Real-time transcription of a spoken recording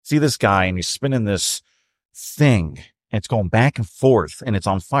see this guy and he's spinning this thing and it's going back and forth and it's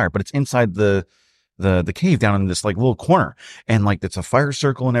on fire, but it's inside the cave down in this like little corner, and like it's a fire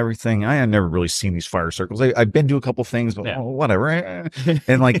circle and everything. I had never really seen these fire circles. I've been to a couple things, but whatever.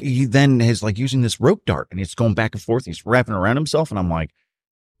 And like he then is like using this rope dart and it's going back and forth. He's wrapping around himself, and I'm like,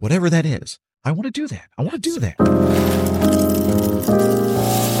 whatever that is, I want to do that. I want to do that.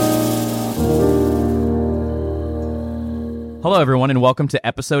 Hello, everyone, and welcome to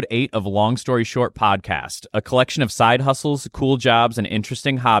episode 8 of Long Story Short Podcast, a collection of side hustles, cool jobs, and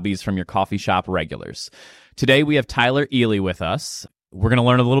interesting hobbies from your coffee shop regulars. Today, we have Tyler Ely with us. We're going to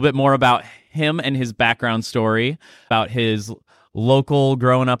learn a little bit more about him and his background story, about his local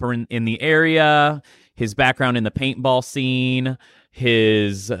growing up in the area, his background in the paintball scene,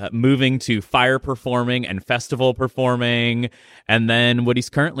 his moving to fire performing and festival performing, and then what he's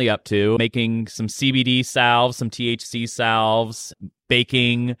currently up to, making some CBD salves, some THC salves,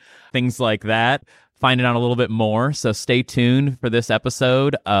 baking, things like that. Finding out a little bit more. So stay tuned for this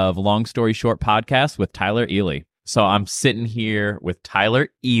episode of Long Story Short Podcast with Tyler Ely. So I'm sitting here with Tyler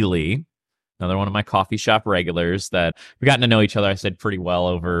Ely, another one of my coffee shop regulars that we've gotten to know each other, I said, pretty well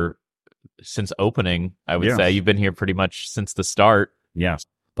over since opening. I would say you've been here pretty much since the start. Yes.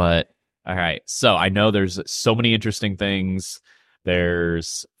 But all right. So I know there's so many interesting things.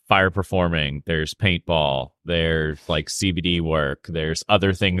 There's fire performing, there's paintball, there's like CBD work, there's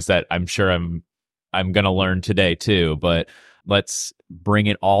other things that I'm sure I'm going to learn today too, but let's bring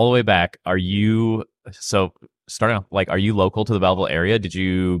it all the way back. Are you local to the Belleville area? Did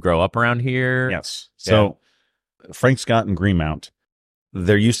you grow up around here? Yes. So Frank Scott and Greenmount.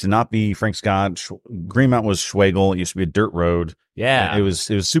 There used to not be Frank Scott. Greenmount was Schwagel. It used to be a dirt road. Yeah. It was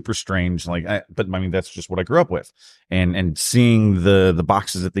super strange. But I mean, that's just what I grew up with. And seeing the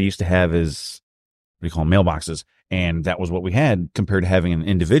boxes that they used to have is, what do you call them, mailboxes. And that was what we had compared to having an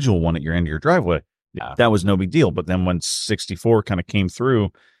individual one at your end of your driveway. Yeah. That was no big deal. But then when 64 kind of came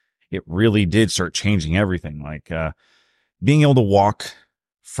through, it really did start changing everything. Like, being able to walk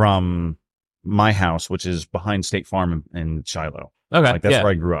from my house, which is behind State Farm in Shiloh. Okay. Like that's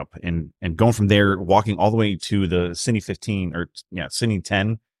where I grew up, and going from there, walking all the way to the Cine 15 or Cine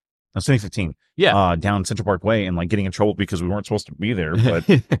 10, no, Cine 15, down Central Park Way, and like getting in trouble because we weren't supposed to be there, but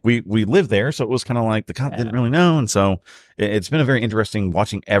we lived there, so it was kind of like the cop didn't really know, and so it's been a very interesting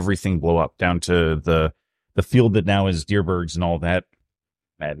watching everything blow up down to the field that now is Deerbergs and all that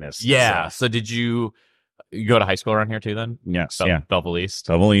madness. Yeah. So did you go to high school around here too then? Yes. Belleville East.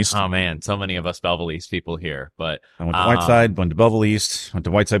 Belleville East. Oh man, so many of us Belleville East people here. But I went to Whiteside, went to Belleville East, went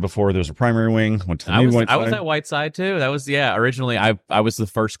to Whiteside before there was a primary wing, went to the new Whiteside. I was at Whiteside too. That was, originally I was the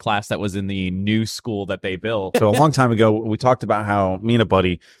first class that was in the new school that they built. So a long time ago, we talked about how me and a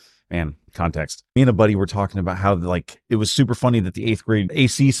buddy, me and a buddy were talking about how like it was super funny that the 8th grade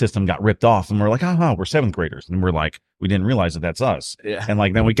AC system got ripped off, and we're like, we're 7th graders, and we're like, we didn't realize that that's us. Yeah. And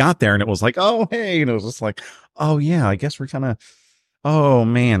like then we got there and it was like, oh hey, and it was just like, oh yeah, I guess we're kind of, oh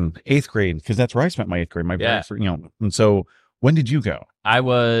man, 8th grade, because that's where I spent my 8th grade. And so when did you go? I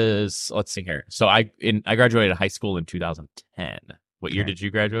was, let's see here. So I graduated high school in 2010. What year did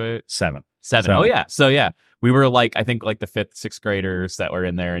you graduate? 7. Oh yeah. So yeah, we were like, I think like the 5th, 6th graders that were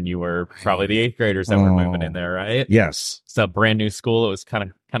in there, and you were probably the 8th graders that were moving in there, right? Yes. So brand new school. It was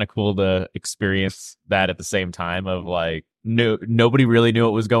kind of cool to experience that at the same time of like, nobody really knew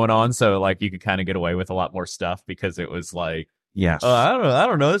what was going on. So like you could kind of get away with a lot more stuff because it was like, yes. I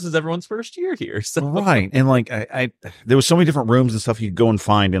don't know. This is everyone's first year here. So. Right. And like, I there was so many different rooms and stuff you could go and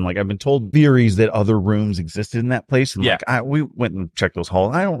find. And like, I've been told theories that other rooms existed in that place. And we went and checked those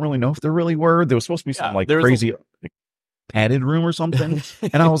halls. I don't really know if there really were. There was supposed to be some crazy padded room or something.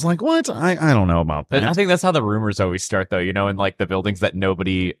 And I was like, what? I don't know about that. I think that's how the rumors always start though, in like the buildings that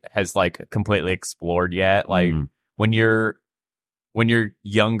nobody has like completely explored yet. Like when you're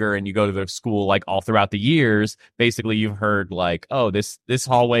younger and you go to the school, like all throughout the years, basically you've heard like, oh, this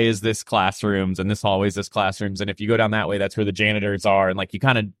hallway is this classrooms and this hallway is this classrooms. And if you go down that way, that's where the janitors are. And like, you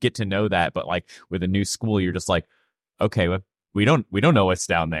kind of get to know that. But like with a new school, you're just like, okay, well, we don't know what's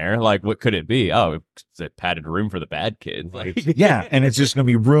down there. Like, what could it be? Oh, it's a padded room for the bad kids. Like, yeah. And it's just going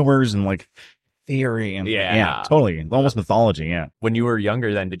to be rumors and like theory and totally. Almost mythology. Yeah. When you were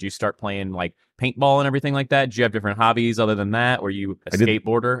younger, then did you start playing like paintball and everything like that? Did you have different hobbies other than that? Were you a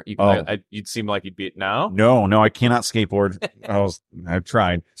skateboarder? You'd seem like you'd be No, I cannot skateboard. I've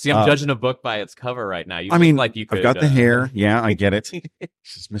tried. See, I'm judging a book by its cover right now. Like you could. I've got the hair. Yeah, I get it.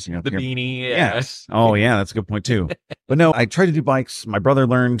 Just missing up the here. beanie. Yeah. Yes. Oh yeah, that's a good point too. But no, I tried to do bikes. My brother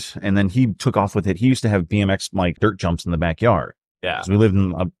learned, and then he took off with it. He used to have BMX like dirt jumps in the backyard. Yeah. Because we lived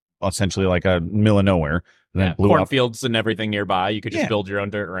in essentially like a middle of nowhere. and then Yeah, it blew up. cornfields and everything nearby. You could just Yeah. build your own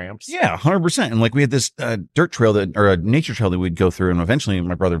dirt ramps. Yeah, 100%. And like we had this dirt trail or a nature trail that we'd go through. And eventually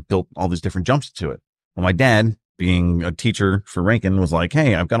my brother built all these different jumps to it. Well, my dad, being a teacher for Rankin, was like,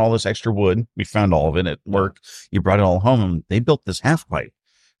 hey, I've got all this extra wood. We found all of it at work. You brought it all home, and they built this half pipe.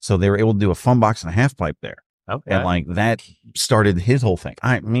 So they were able to do a fun box and a half pipe there. Okay. And like that started his whole thing.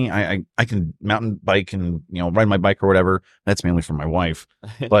 I can mountain bike and, ride my bike or whatever. That's mainly for my wife,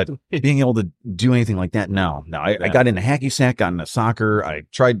 but being able to do anything like that. No, I got into hacky sack, got into soccer. I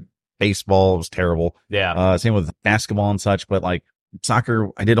tried baseball. It was terrible. Yeah. Same with basketball and such, but like soccer,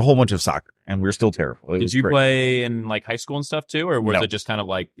 I did a whole bunch of soccer and we were still terrible. Did you play in like high school and stuff too? Or was No. it just kind of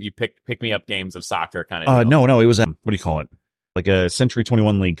like you pick me up games of soccer kind of? No, it was, what do you call it? Like a Century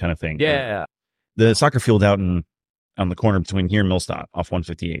 21 league kind of thing. Yeah. The soccer field out on the corner between here and Millstadt off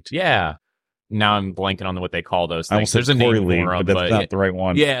 158. Yeah. Now I'm blanking on what they call those I things. almost said There's a Corey name League, for them, but that's not the right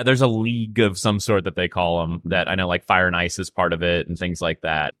one. Yeah, there's a league of some sort that they call them that I know like Fire and Ice is part of it and things like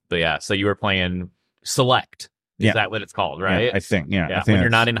that. But yeah, so you were playing select. Is that what it's called, right? Yeah, I think, yeah. I think when you're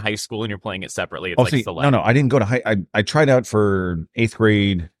not in high school and you're playing it separately, it's select. No, I didn't go to high. I tried out for 8th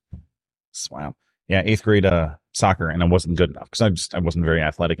grade. Wow. Yeah, 8th grade soccer, and I wasn't good enough because I wasn't very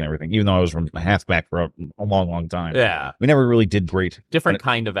athletic and everything, even though I was from a halfback for a long, long time. Yeah. We never really did great. Different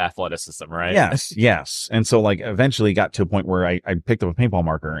kind of athleticism, right? Yes. And so like eventually got to a point where I picked up a paintball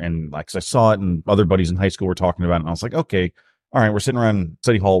marker and like, 'cause I saw it and other buddies in high school were talking about it, and I was like, okay, all right, we're sitting around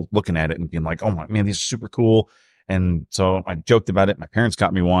City Hall looking at it and being like, oh my man, these are super cool. And so I joked about it. My parents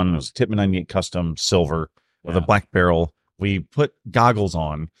got me one. It was a Tippmann 98 custom silver with a black barrel. We put goggles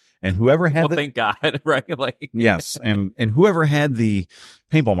on, and whoever had thank God, right? Like yes, and whoever had the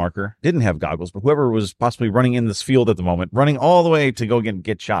paintball marker didn't have goggles, but whoever was possibly running in this field at the moment, running all the way to go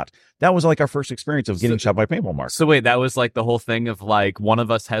get shot. That was like our first experience of getting shot by paintball marker. So wait, that was like the whole thing of like one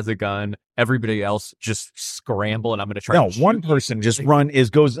of us has a gun, everybody else just scramble, and I'm going to try. No, one person just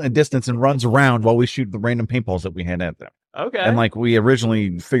goes a distance and runs around while we shoot the random paintballs that we had at them. Okay. And like we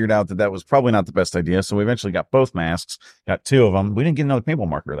originally figured out that was probably not the best idea. So we eventually got both masks, got 2 of them. We didn't get another paintball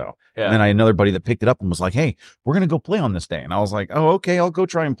marker though. Yeah. And then I had another buddy that picked it up and was like, hey, we're going to go play on this day. And I was like, oh, okay, I'll go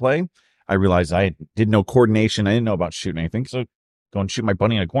try and play. I realized I did no coordination. I didn't know about shooting anything. So go and shoot my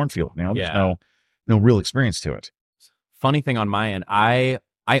bunny in a cornfield. There's no real experience to it. Funny thing on my end, I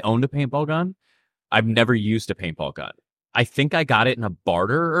owned a paintball gun. I've never used a paintball gun. I think I got it in a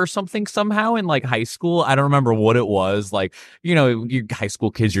barter or something somehow in like high school. I don't remember what it was. Like, you high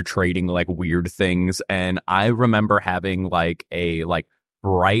school kids, you're trading like weird things. And I remember having like a like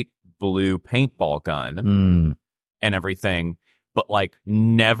bright blue paintball gun and everything, but like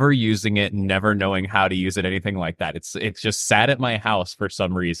never using it, never knowing how to use it, anything like that. It's just sat at my house for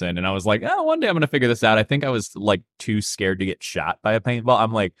some reason. And I was like, oh, one day I'm going to figure this out. I think I was like too scared to get shot by a paintball.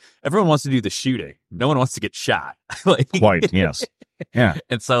 I'm like, everyone wants to do the shooting. No one wants to get shot. Like, quite, yes. Yeah.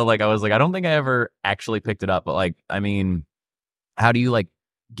 And so like, I was like, I don't think I ever actually picked it up, but like, I mean, how do you like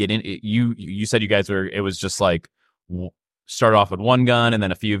get in it? You said you guys it was just like, start off with one gun and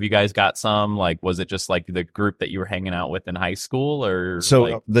then a few of you guys got some. Like, was it just like the group that you were hanging out with in high school? Or so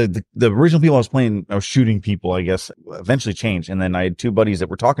like... the original people I was shooting people, I guess, eventually changed. And then I had 2 buddies that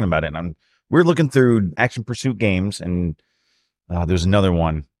were talking about it, and we're looking through action pursuit games, and there's another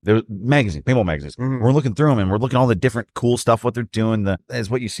one. There's paintball magazines. Mm-hmm. We're looking through them, and we're looking at all the different cool stuff, what they're doing. As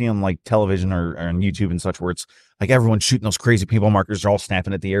what you see on like television or on YouTube and such, where it's like everyone's shooting those crazy paintball markers. They're all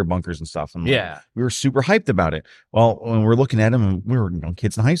snapping at the air bunkers and stuff. And yeah, we were super hyped about it. Well, when we're looking at them, and we were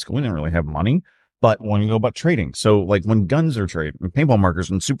kids in high school, we didn't really have money. But when you go about trading, so like when guns are traded, paintball markers,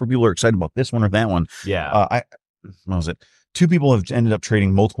 and super people are excited about this one or that one. Yeah, what was it? 2 people have ended up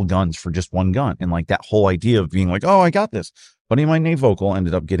trading multiple guns for just one gun, and like that whole idea of being like, oh, I got this. Buddy of mine, Nate Vocal,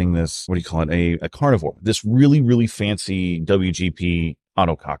 ended up getting this, what do you call it? A carnivore, this really, really fancy WGP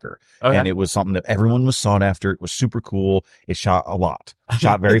autococker. Okay. And it was something that everyone was sought after. It was super cool. It shot a lot,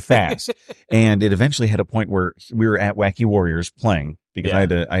 shot very fast. And it eventually had a point where we were at Wacky Warriors playing because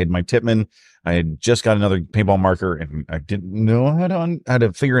I had my Tippmann. I had just got another paintball marker and I didn't know how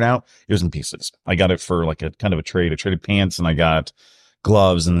to figure it out. It was in pieces. I got it for like a kind of a trade. I traded pants and I got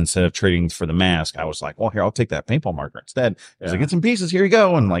gloves, and instead of trading for the mask, I was like, well, here, I'll take that paintball marker instead. I was like, get some pieces, here you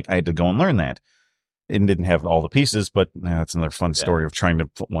go. And like, I had to go and learn that. It didn't have all the pieces, but that's another fun story of trying to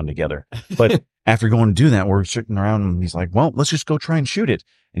put one together. But after going to do that, we're sitting around and he's like, well, let's just go try and shoot it.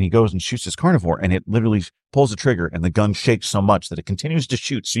 And he goes and shoots his carnivore, and it literally pulls the trigger, and the gun shakes so much that it continues to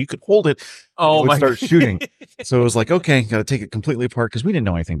shoot. So you could hold it and it would start shooting. So it was like, okay, got to take it completely apart because we didn't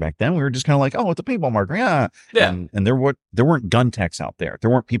know anything back then. We were just kind of like, oh, it's a paintball marker. Yeah. And there weren't gun techs out there. There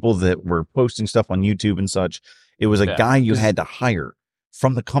weren't people that were posting stuff on YouTube and such. It was a guy you had to hire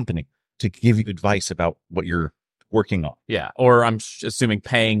from the company to give you advice about what you're working on. Yeah. Or I'm assuming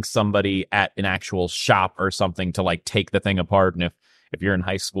paying somebody at an actual shop or something to like take the thing apart. And if you're in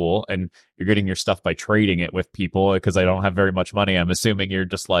high school and you're getting your stuff by trading it with people because I don't have very much money, I'm assuming you're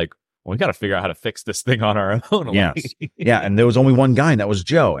just like, well, we got to figure out how to fix this thing on our own. Yes. Yeah. And there was only one guy, and that was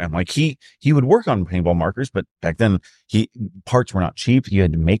Joe. And like he would work on paintball markers, but back then parts were not cheap. You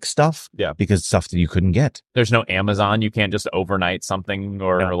had to make stuff. Yeah. Because stuff that you couldn't get. There's no Amazon. You can't just overnight something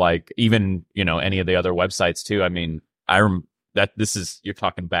or like even, any of the other websites too. I mean, you're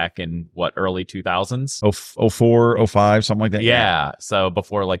talking back in what, early 2000s? 04, 05, something like that. Yeah. So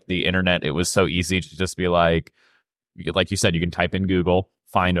before like the internet, it was so easy to just be like you said, you can type in Google,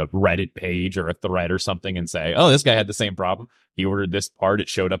 find a Reddit page or a thread or something and say, oh, this guy had the same problem. He ordered this part. It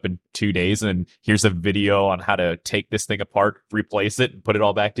showed up in 2 days. And here's a video on how to take this thing apart, replace it, and put it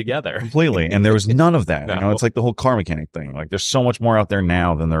all back together. Completely. And there was none of that. No. It's like the whole car mechanic thing. Like there's so much more out there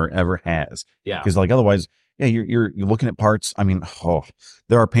now than there ever has. Yeah. Because like otherwise, yeah, you're looking at parts. I mean,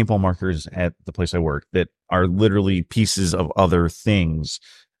 there are paintball markers at the place I work that are literally pieces of other things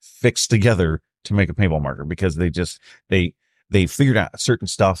fixed together to make a paintball marker because they figured out certain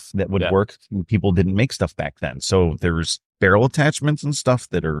stuff that would work. People didn't make stuff back then. So there's barrel attachments and stuff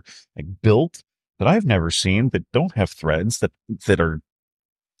that are like built that I've never seen that don't have threads that are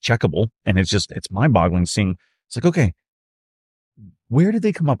checkable. And it's mind boggling seeing. It's like, okay, where did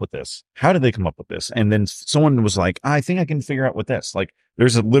they come up with this? How did they come up with this? And then someone was like, I think I can figure out what this, like,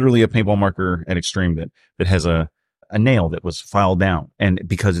 there's literally a paintball marker at Extreme that has a nail that was filed down. And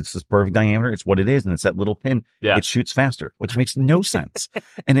because it's this perfect diameter, it's what it is. And it's that little pin. Yeah. It shoots faster, which makes no sense.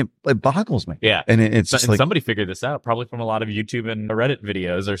 And it boggles me. Yeah. And it's just like somebody figured this out probably from a lot of YouTube and Reddit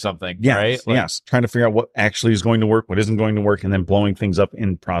videos or something. Yes, right? Yes. Trying to figure out what actually is going to work, what isn't going to work, and then blowing things up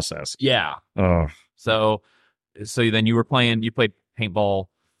in process. Yeah. So then you played paintball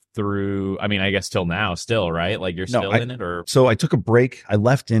through, I mean, I guess till now still, right? Like you're still in it or? So I took a break. I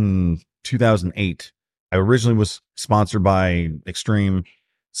left in 2008. I originally was sponsored by Extreme.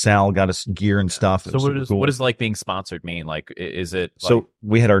 Sal got us gear and stuff. So what does like being sponsored mean? Like, is it? Like... So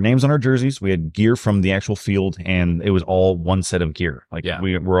we had our names on our jerseys. We had gear from the actual field, and it was all one set of gear. Like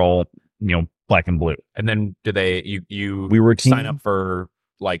we were all, black and blue. And then we were a team. Sign up for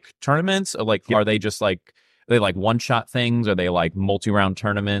like tournaments or like, are they just like, are they like one shot things? Are they like multi-round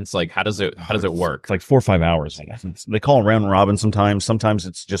tournaments? Like how does it work? It's like 4 or 5 hours. They call it round robin sometimes. Sometimes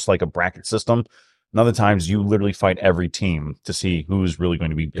it's just like a bracket system. And other times you literally fight every team to see who's really going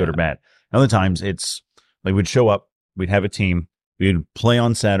to be good or bad. And other times it's like we'd show up, we'd have a team, we'd play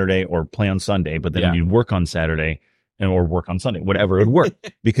on Saturday or play on Sunday, but then you'd work on Saturday or work on Sunday, whatever it would work,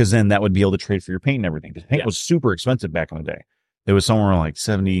 because then that would be able to trade for your paint and everything. Because paint was super expensive back in the day. It was somewhere like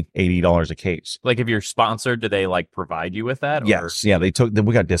 $70, $80 a case. Like if you're sponsored, do they like provide you with that? Or? Yes. Yeah. We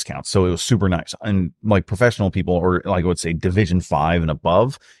got discounts. So it was super nice. And like professional people, or like I would say Division 5 and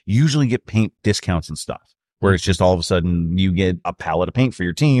above, usually get paint discounts and stuff where it's just all of a sudden you get a pallet of paint for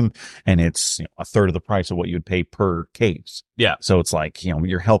your team and it's a third of the price of what you would pay per case. Yeah. So it's like,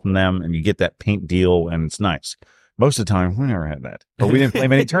 you're helping them and you get that paint deal and it's nice. Most of the time we never had that, but we didn't play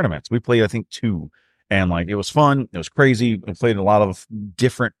many tournaments. We played, I think 2. And like, it was fun. It was crazy. We played a lot of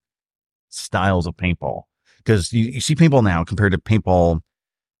different styles of paintball because you see paintball now compared to paintball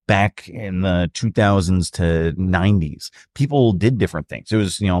back in the 2000s to 90s. People did different things. It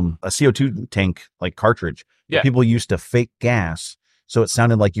was, a CO2 tank, like cartridge. Yeah. People used to fake gas. So it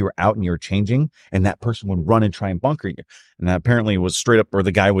sounded like you were out and you were changing and that person would run and try and bunker you. And that apparently was straight up, or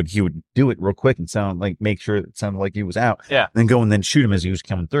the guy would do it real quick and make sure it sounded like he was out. Yeah. And then go and then shoot him as he was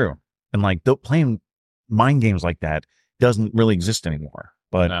coming through. And like playing mind games like that doesn't really exist anymore.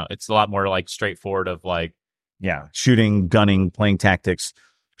 But no, it's a lot more like straightforward of like, shooting, gunning, playing tactics,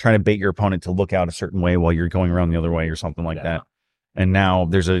 trying to bait your opponent to look out a certain way while you're going around the other way or something like that. And now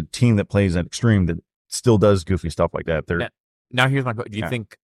there's a team that plays at Extreme that still does goofy stuff like that. Now here's my question. Do you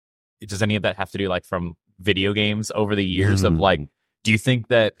think, does any of that have to do like from video games over the years of like, do you think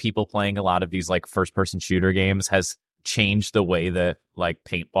that people playing a lot of these like first person shooter games has changed the way that like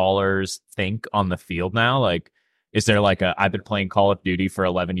paintballers think on the field now? Like, is there like I've been playing Call of Duty for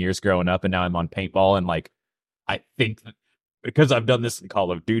 11 years growing up and now I'm on paintball and like, I think that because I've done this in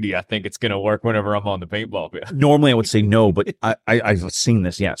Call of Duty, I think it's going to work whenever I'm on the paintball field. Normally I would say no, but I've seen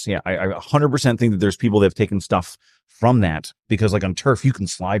this. Yes. Yeah. I 100% think that there's people that have taken stuff from that because like on turf, you can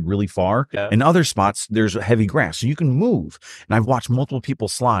slide really far. Yeah. In other spots, there's heavy grass, so you can move. And I've watched multiple people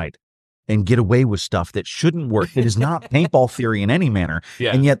slide and get away with stuff that shouldn't work. That is not paintball theory in any manner.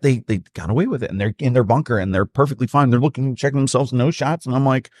 Yeah. And yet they got away with it and they're in their bunker and they're perfectly fine. They're checking themselves, no shots. And I'm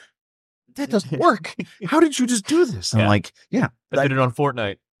like, that doesn't work. How did you just do this? And I'm like, I did it on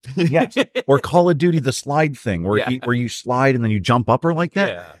Fortnite. Yes. Or Call of Duty, the slide thing where Yeah. where you slide and then you jump up or like that.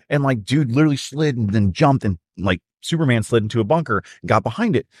 Yeah. And like, dude literally slid and then jumped and like Superman slid into a bunker and got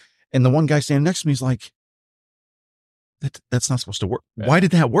behind it. And the one guy standing next to me is like, that's not supposed to work. Yeah. Why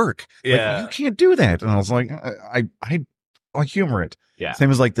did that work? Yeah. Like, you can't do that. And I was like, I humor it. Yeah. Same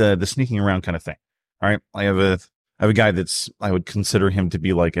as like the sneaking around kind of thing. All right. I have a guy I would consider him to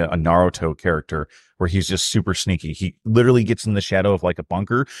be like a Naruto character where he's just super sneaky. He literally gets in the shadow of like a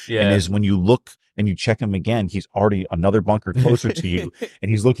bunker and is when you look and you check him again, he's already another bunker closer to you and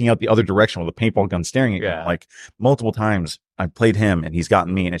he's looking out the other direction with a paintball gun staring at you. Like multiple times I played him and he's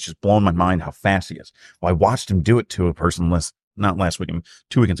gotten me and it's just blown my mind how fast he is. Well, I watched him do it to a person not last weekend,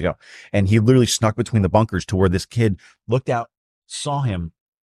 2 weekends ago. And he literally snuck between the bunkers to where this kid looked out, saw him,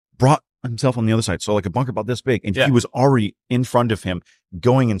 brought himself on the other side. So like a bunker about this big and he was already in front of him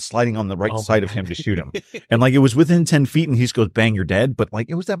going and sliding on the right side of him to shoot him. And like, it was within 10 feet and he just goes, bang, you're dead. But like,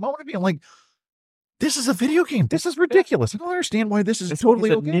 it was that moment of being like, this is a video game. This is ridiculous. I don't understand why this is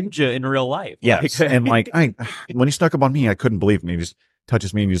totally a ninja in real life. Yes. And like, when he snuck up on me, I couldn't believe him. He just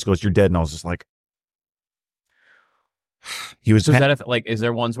touches me and he just goes, you're dead. And I was just like, he was. So is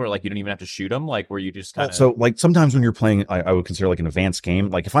there ones where like you don't even have to shoot them, like where you just kind of. So like sometimes when you're playing, I would consider like an advanced game.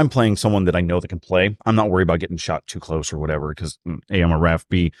 Like if I'm playing someone that I know that can play, I'm not worried about getting shot too close or whatever because A, I'm a ref.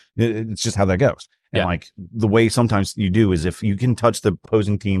 B, it's just how that goes. And like the way sometimes you do is if you can touch the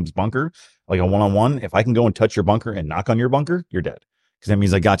opposing team's bunker, like a one-on-one, if I can go and touch your bunker and knock on your bunker, you're dead. Because that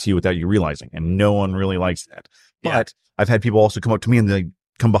means I got to you without you realizing, and no one really likes that. But I've had people also come up to me and they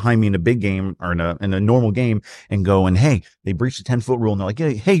come behind me in a big game or in a normal game and go and hey, they breached the 10-foot rule and they're like,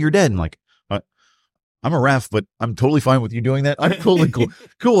 hey, you're dead. And like, I'm a ref, but I'm totally fine with you doing that. I'm totally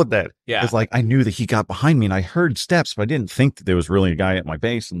cool with that. Yeah. It's like, I knew that he got behind me and I heard steps, but I didn't think that there was really a guy at my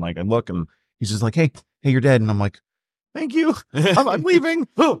base. And like, I look and he's just like, hey, you're dead. And I'm like, thank you. I'm leaving.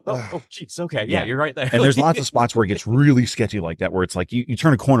 Oh, jeez. Okay. Yeah, you're right there. And there's lots of spots where it gets really sketchy like that, where it's like you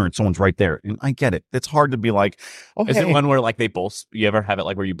turn a corner and someone's right there. And I get it. It's hard to be like, oh, is it one where like you ever have it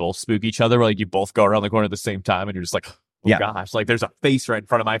like where you both spook each other, where like you both go around the corner at the same time and you're just like, oh gosh, like there's a face right in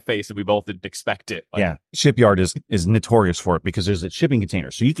front of my face and we both didn't expect it. Like, Shipyard is notorious for it because there's a shipping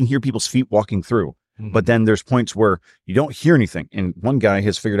container. So you can hear people's feet walking through. But then there's points where you don't hear anything. And one guy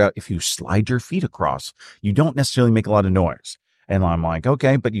has figured out if you slide your feet across, you don't necessarily make a lot of noise. And I'm like,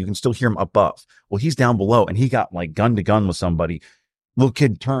 okay, but you can still hear him above. Well, he's down below and he got like gun to gun with somebody. Little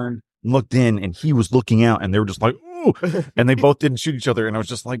kid turned, looked in, and he was looking out and they were just like, ooh, and they both didn't shoot each other. And I was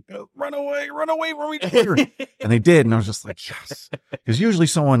just like, run away from each other. And they did. And I was just like, yes. Because usually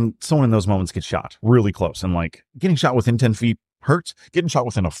someone in those moments gets shot really close. And like getting shot within 10 feet hurts. Getting shot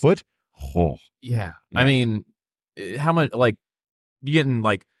within a foot. Oh. Yeah. I mean, how much, like, you getting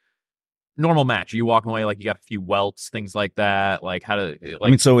like normal match? Are you walking away like you got a few welts, things like that? Like, how to, like, I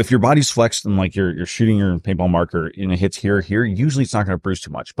mean, so if your body's flexed and like you're shooting your paintball marker and it hits here, usually it's not going to bruise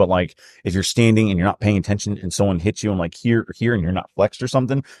too much. But like if you're standing and you're not paying attention and someone hits you and like here and you're not flexed or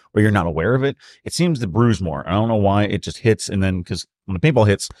something, or you're not aware of it, it seems to bruise more. I don't know why. It just hits. And then because when the paintball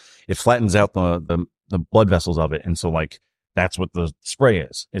hits, it flattens out the blood vessels of it. And so like, that's what the spray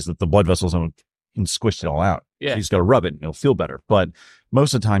is that the blood vessels can squish it all out. Yeah. So you just got to rub it and it'll feel better. But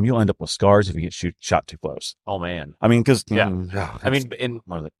most of the time you'll end up with scars if you get shot too close. Oh man. I mean, cause I mean, in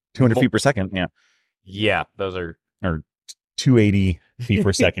 200 feet per second. Yeah. Yeah. Those are, or 280 feet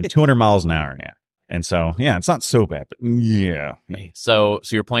per second, 200 miles an hour. Yeah. And so, yeah, it's not so bad, but yeah. So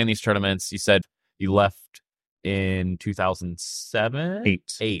you're playing these tournaments. You said you left in 2007?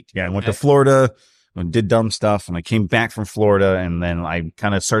 Eight. Yeah. I went to Florida and did dumb stuff. And I came back from Florida and then I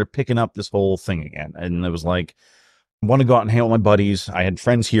kind of started picking up this whole thing again. And it was like, I want to go out and hang out with my buddies. I had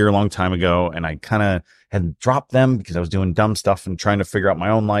friends here a long time ago and I kind of had dropped them because I was doing dumb stuff and trying to figure out my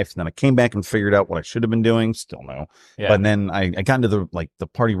own life. And then I came back and figured out what I should have been doing. Still no. Yeah. But then I got into the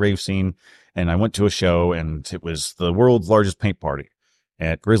party rave scene and I went to a show and it was the world's largest paint party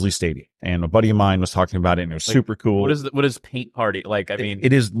at Grizzly Stadium. And a buddy of mine was talking about it and it was super cool. What is paint party? Like, I mean,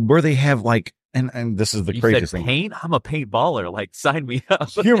 it is where they have like, and this is the craziest thing. Paint? I'm a paintballer. Like, sign me up.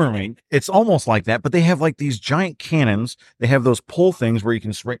 Humor me. It's almost like that, but they have like these giant cannons. They have those pull things where you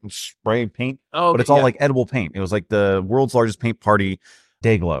can spray paint, but it's all like edible paint. It was like the world's largest paint party,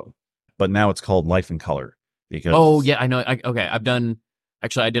 Dayglow, but now it's called Life in Color. Because I know. Okay,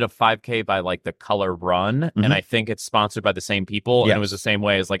 I did a 5K by like the Color Run, and I think it's sponsored by the same people. Yes. And it was the same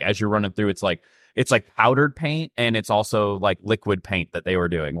way as like as you're running through, it's like powdered paint and it's also like liquid paint that they were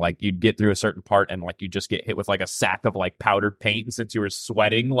doing. Like you'd get through a certain part and like you just get hit with like a sack of like powdered paint, and since you were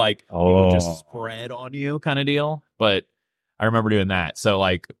sweating, like it would just spread on you kind of deal. But I remember doing that. So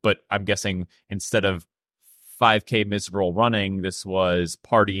like, but I'm guessing instead of 5K miserable running. This was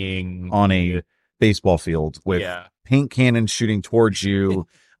partying on a baseball field with paint cannons shooting towards you.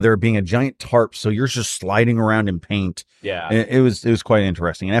 There being a giant tarp, so you're just sliding around in paint. Yeah, it was quite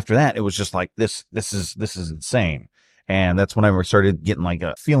interesting. And after that, it was just like this is insane. And that's when I started getting like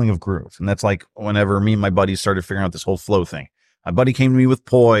a feeling of groove. And that's like whenever me and my buddies started figuring out this whole flow thing. My buddy came to me with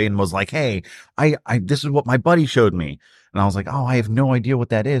poi and was like, "Hey, I this is what my buddy showed me." And I was like, "Oh, I have no idea what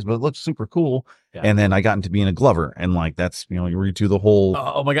that is, but it looks super cool." Yeah. And then I got into being a glover, and like that's you redo the whole.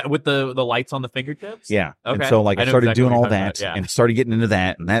 Oh my god, with the lights on the fingertips. Yeah. Okay. And so like I started exactly doing all that, and started getting into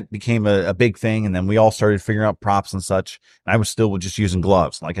that, and that became a big thing. And then we all started figuring out props and such. And I was still just using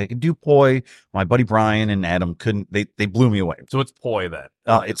gloves. Like I could do poi. My buddy Brian and Adam couldn't. They blew me away. So it's poi then?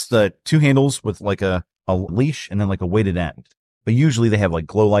 It's the two handles with like a leash and then like a weighted end. But usually they have like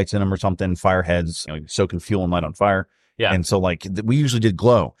glow lights in them or something, fire heads, soaking fuel and light on fire. Yeah. And so like we usually did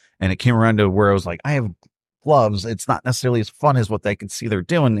glow, and it came around to where I was like, I have gloves. It's not necessarily as fun as what they can see they're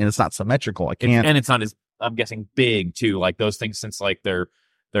doing, and it's not symmetrical. I can't. And it's not as, I'm guessing, big too. Like those things, since like they're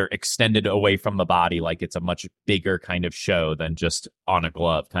extended away from the body, like it's a much bigger kind of show than just on a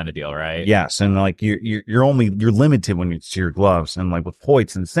glove kind of deal, right? Yes. And like you're limited when it's to your gloves, and like with poi,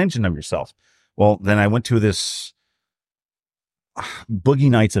 it's an extension of yourself. Well, then I went to this Boogie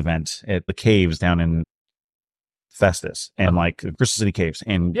Nights event at the caves down in Festus and like Crystal City Caves.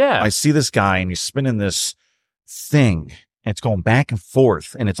 And I see this guy and he's spinning this thing, and it's going back and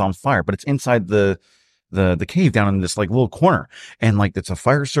forth, and it's on fire, but it's inside the cave down in this like little corner. And like, it's a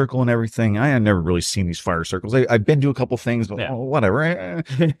fire circle and everything. I had never really seen these fire circles. I've been to a couple things, but whatever.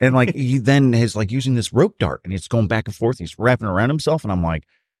 And like, he then is like using this rope dart, and it's going back and forth. He's wrapping around himself. And I'm like,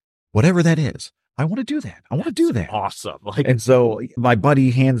 whatever that is, I want to do that. I want to do that. Awesome. And so my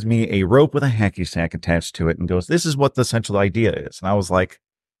buddy hands me a rope with a hacky sack attached to it and goes, "This is what the central idea is." And I was like,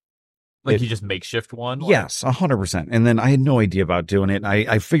 you just makeshift one? Yes, 100%. And then I had no idea about doing it.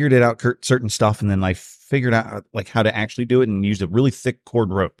 I figured it out, certain stuff. And then I figured out like how to actually do it, and used a really thick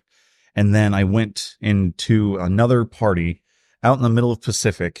cord rope. And then I went into another party out in the middle of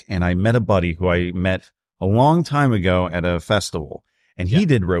Pacific, and I met a buddy who I met a long time ago at a festival, and he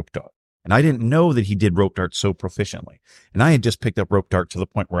did rope dart. And I didn't know that he did rope dart so proficiently. And I had just picked up rope dart to the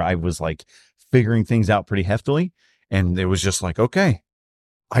point where I was like figuring things out pretty heftily. And it was just like, okay,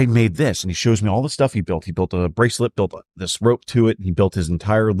 I made this. And he shows me all the stuff he built. He built a bracelet, built this rope to it. He built his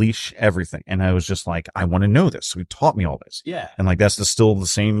entire leash, everything. And I was just like, I want to know this. So he taught me all this. Yeah. And like, that's still the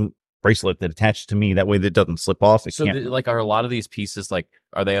same bracelet that attaches to me. That way that it doesn't slip off. So like, are a lot of these pieces, like,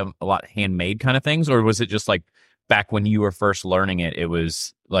 are they a lot handmade kind of things? Or was it just like, back when you were first learning it, it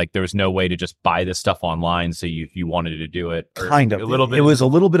was like there was no way to just buy this stuff online, so you wanted to do it? Kind of. A little bit. It was a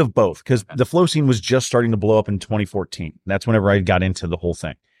little bit of both, because the flow scene was just starting to blow up in 2014. That's whenever I got into the whole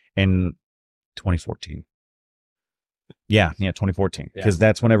thing. In 2014. Yeah, 2014. Because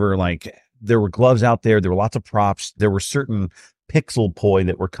that's whenever like there were gloves out there. There were lots of props. There were certain pixel poi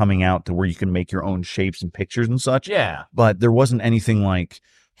that were coming out to where you can make your own shapes and pictures and such. Yeah. But there wasn't anything like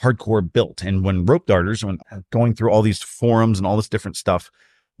hardcore built. And when rope darters, when going through all these forums and all this different stuff,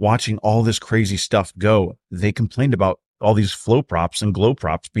 watching all this crazy stuff go, they complained about all these flow props and glow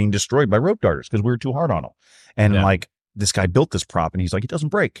props being destroyed by rope darters because we were too hard on them. And like, this guy built this prop, and he's like, it doesn't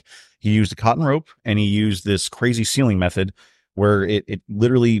break. He used a cotton rope, and he used this crazy sealing method where it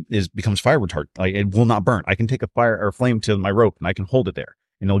literally becomes fire retardant. Like, it will not burn. I can take a fire or flame to my rope, and I can hold it there,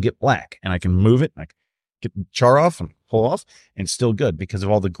 and it'll get black, and I can move it, and I can get the char off and pull off, and it's still good because of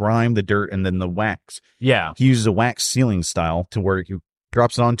all the grime, the dirt, and then the wax. Yeah. He uses a wax sealing style to where he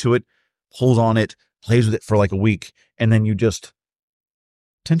drops it onto it, pulls on it, plays with it for like a week, and then you just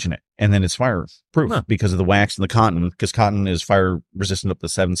tension it, and then it's fire proof because of the wax and the cotton, because cotton is fire resistant up to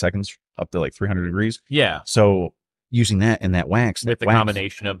 7 seconds, up to like 300 degrees. Yeah. So using that and that wax, with the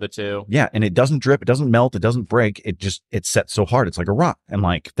combination of the two. Yeah. And it doesn't drip, it doesn't melt, it doesn't break. It sets so hard. It's like a rock. And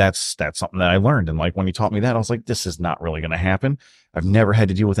like, that's something that I learned. And like, when he taught me that, I was like, this is not really going to happen. I've never had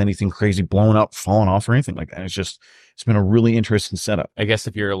to deal with anything crazy blowing up, falling off, or anything like that. It's been a really interesting setup. I guess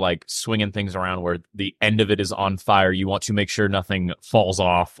if you're like swinging things around where the end of it is on fire, you want to make sure nothing falls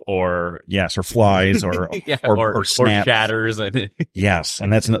off or flies or or snaps. Or shatters. Yes.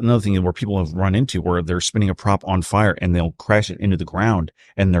 And that's another thing where people have run into, where they're spinning a prop on fire and they'll crash it into the ground,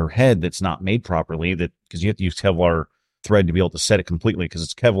 and their head that's not made properly, because you have to use Kevlar thread to be able to set it completely, because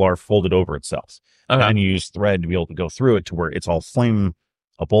it's Kevlar folded over itself. Okay. And you use thread to be able to go through it to where it's all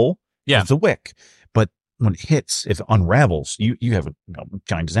flammable. Yeah. It's a wick. But when it hits, if it unravels, you have a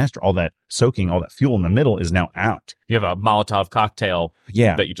giant disaster. All that soaking, all that fuel in the middle is now out. You have a Molotov cocktail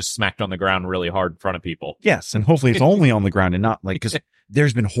that you just smacked on the ground really hard in front of people. Yes. And hopefully it's only on the ground and not like, because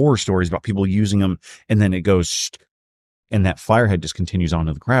there's been horror stories about people using them and then it goes, and that firehead just continues on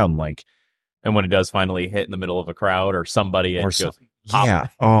to the crowd. Like, And when it does finally hit in the middle of a crowd or somebody, it or goes, yeah.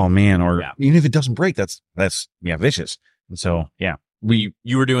 pop. Oh man. Or Yeah. even if it doesn't break, that's vicious. And so, yeah.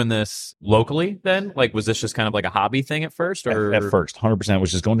 You were doing this locally then? Like, was this just kind of like a hobby thing at first? Or At first, 100%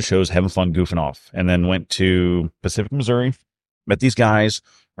 was just going to shows, having fun, goofing off. And then went to Pacific, Missouri, met these guys,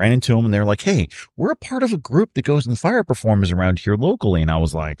 ran into them, and they're like, hey, we're a part of a group that goes and fire performers around here locally. And I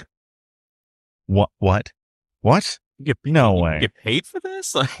was like, what? No way. You get paid for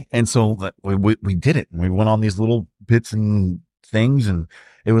this? And so we did it. And we went on these little bits and things, and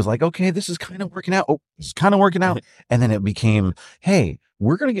it was like, okay, this is kind of working out. Oh, this is kind of working out. And then it became, hey,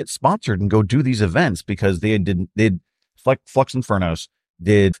 we're going to get sponsored and go do these events, because they did Flux Infernos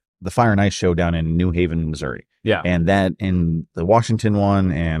did the Fire and Ice show down in New Haven, Missouri. Yeah. And that in the Washington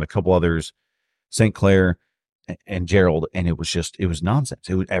one and a couple others, St. Clair and Gerald. And it was nonsense.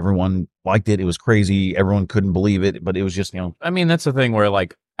 Everyone liked it. It was crazy. Everyone couldn't believe it, but it was just, I mean, that's the thing where,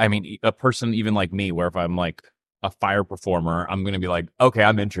 like, I mean, a person even like me, where if I'm like a fire performer, I'm going to be like, okay,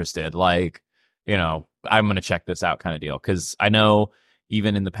 I'm interested. Like, I'm going to check this out kind of deal. Cause I know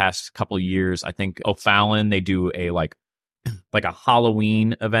even in the past couple of years, I think O'Fallon, they do a like a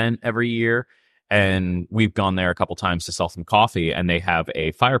Halloween event every year. And we've gone there a couple times to sell some coffee, and they have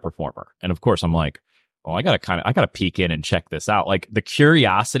a fire performer. And of course I'm like, oh, I gotta peek in and check this out. Like, the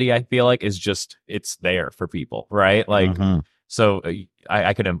curiosity, I feel like, is just, it's there for people, right? Like, so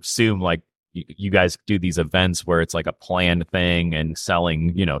I could assume like you guys do these events where it's like a planned thing and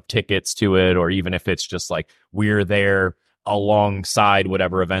selling, tickets to it, or even if it's just like we're there alongside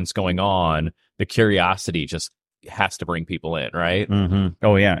whatever event's going on, the curiosity just has to bring people in, right?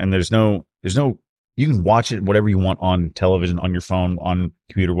 Oh yeah. And there's no, you can watch it, whatever you want, on television, on your phone, on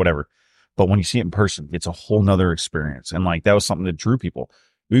computer, whatever. But when you see it in person, it's a whole nother experience. And like, that was something that drew people.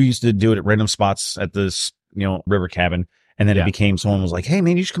 We used to do it at random spots at this, river cabin. And then it became, someone was like, hey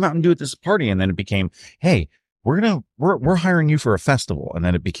man, you should come out and do it this party. And then it became, hey, we're hiring you for a festival. And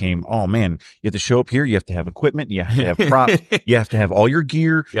then it became, oh man, you have to show up here. You have to have equipment. You have to have props. You have to have all your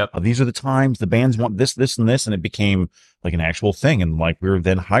gear. Yep. These are the times the bands want this, this, and this. And it became like an actual thing. And like, we were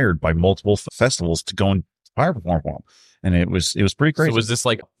then hired by multiple festivals to go and fire perform for them. And it was pretty crazy. So was this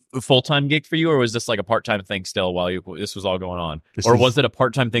like a full-time gig for you, or was this like a part-time thing still while this was all going on? Was it a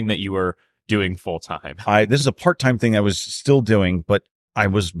part-time thing that you were doing full-time? This is a part-time thing I was still doing, but I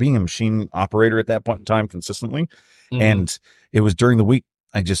was being a machine operator at that point in time consistently. And it was during the week.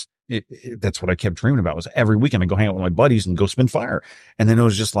 That's what I kept dreaming about, was every weekend I go hang out with my buddies and go spin fire. And then it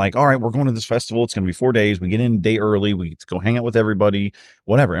was just like, all right, we're going to this festival. It's going to be 4 days. We get in a day early. We get to go hang out with everybody,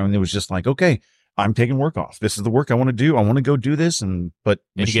 whatever. And it was just like, okay, I'm taking work off. This is the work I want to do. I want to go do this. But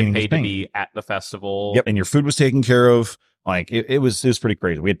you get paid to be at the festival. Yep. And your food was taken care of. Like it was pretty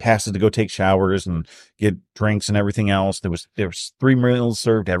crazy. We had passes to go take showers and get drinks and everything else. There was 3 meals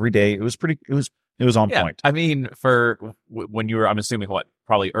served every day. It was on point. I mean, for when you were, I'm assuming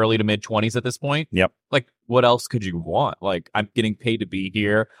probably early to mid 20s at this point. Yep. Like, what else could you want? Like, I'm getting paid to be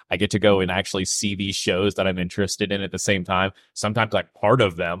here. I get to go and actually see these shows that I'm interested in at the same time. Sometimes like part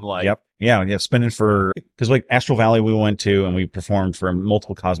of them, like, yep. Yeah. Spending because like Astral Valley we went to, and we performed for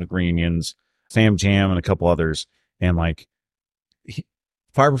multiple Cosmic Reunions, Fam Jam, and a couple others. And like,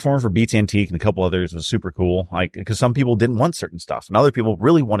 fire performer for Beats Antique and a couple others was super cool. Like, because some people didn't want certain stuff, and other people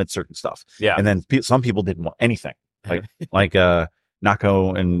really wanted certain stuff. Yeah. And then some people didn't want anything. Like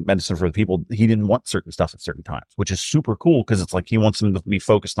Nako and Medicine for the People, he didn't want certain stuff at certain times, which is super cool, because it's like he wants them to be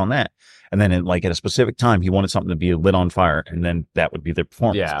focused on that. And then at a specific time, he wanted something to be lit on fire, and then that would be their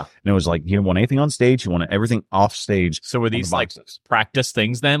performance. Yeah. And it was like, he didn't want anything on stage. He wanted everything off stage. So were these like practice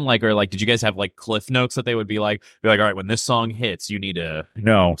things then? Like, or like, did you guys have like cliff notes that they would be like, all right, when this song hits, you need to...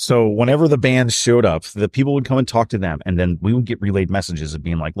 No. So whenever the band showed up, the people would come and talk to them, and then we would get relayed messages of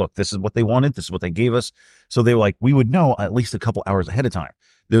being like, look, this is what they wanted. This is what they gave us. So they were like, we would know at least a couple hours ahead of time.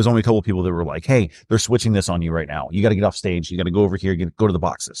 There was only a couple of people that were like, hey, they're switching this on you right now. You got to get off stage. You got to go over here, go to the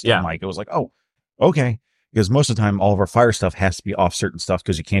boxes. Yeah. And like, it was like, oh, okay. Because most of the time, all of our fire stuff has to be off certain stuff,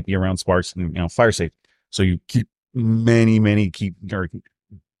 because you can't be around sparks and, fire safety. So you keep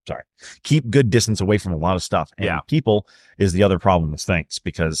keep good distance away from a lot of stuff. And people is the other problem with things,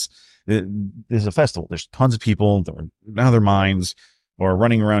 because there's a festival. There's tons of people that are out of their minds or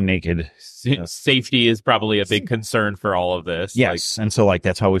running around naked. Safety is probably a big concern for all of this. Yes. And so like,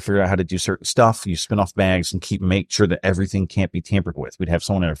 that's how we figured out how to do certain stuff. You spin off bags and make sure that everything can't be tampered with. We'd have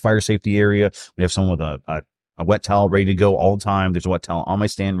someone in a fire safety area. We'd have someone with a wet towel ready to go all the time. There's a wet towel on my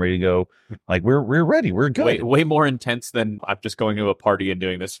stand ready to go. Like, we're ready. We're good. Way more intense than I'm just going to a party and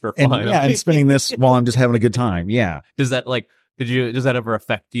doing this for fun. And spinning this while I'm just having a good time. Yeah. Does that Does that ever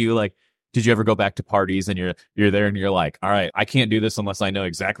affect you? Like, did you ever go back to parties and you're there and you're like, all right, I can't do this unless I know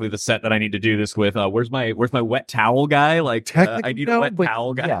exactly the set that I need to do this with. Where's my wet towel guy? Like, I Technically, need a no, wet but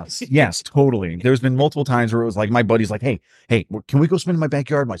towel guy. yes, totally. There's been multiple times where it was like my buddy's like, hey, can we go spin in my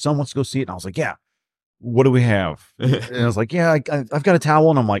backyard? My son wants to go see it. And I was like, yeah. What do we have? And I was like, yeah, I've got a towel.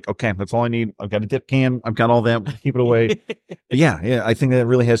 And I'm like, okay, that's all I need. I've got a dip can. I've got all that. Keep it away. But yeah, I think that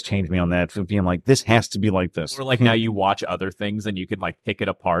really has changed me on that, for being like, this has to be like this. Or like now you watch other things and you can like pick it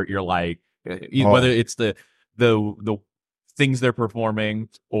apart. You're like, Oh. whether it's the things they're performing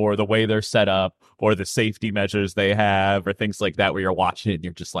or the way they're set up or the safety measures they have or things like that, where you're watching it and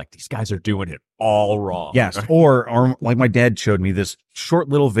you're just like, these guys are doing it all wrong. Yes. Or like my dad showed me this short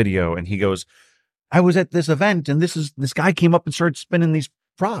little video and he goes, I was at this event and this guy came up and started spinning these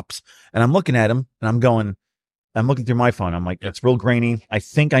props, and I'm looking at him and I'm looking through my phone. I'm like, it's real grainy. I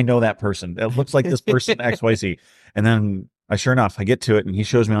think I know that person. It looks like this person XYZ. And then sure enough, I get to it and he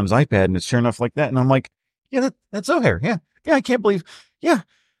shows me on his iPad and it's sure enough like that. And I'm like, yeah, that's O'Hare. Yeah. Yeah. I can't believe. Yeah.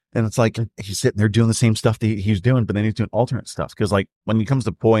 And it's like, he's sitting there doing the same stuff that he's doing, but then he's doing alternate stuff. Cause like when it comes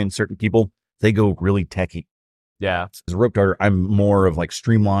to poi and certain people, they go really techie. Yeah. As a rope darter, I'm more of like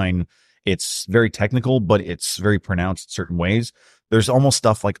streamline. It's very technical, but it's very pronounced in certain ways. There's almost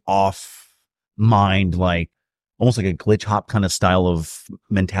stuff like off mind, like almost like a glitch hop kind of style of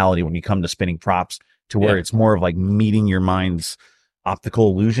mentality when you come to spinning props, to where it's more of like meeting your mind's optical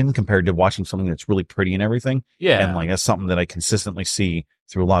illusion compared to watching something that's really pretty and everything. Yeah. And like, that's something that I consistently see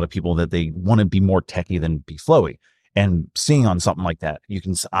through a lot of people, that they want to be more techie than be flowy. And seeing on something like that,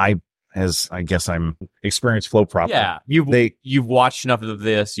 I guess I'm experienced flow prop. Yeah. You've watched enough of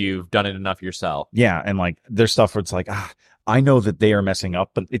this. You've done it enough yourself. Yeah. And like, there's stuff where it's like, I know that they are messing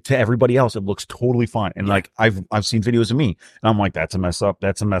up, but to everybody else, it looks totally fine. And like, I've seen videos of me and I'm like, that's a mess up.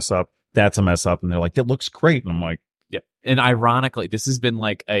 That's a mess up. That's a mess up. And they're like, that looks great. And I'm like, yeah. And ironically, this has been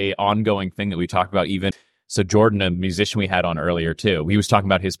like a ongoing thing that we talk about. Even so, Jordan, a musician we had on earlier too, he was talking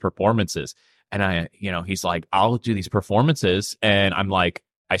about his performances, and he's like, I'll do these performances, and I'm like,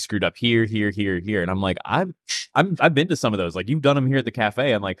 I screwed up here, and I'm like, I've been to some of those. Like, you've done them here at the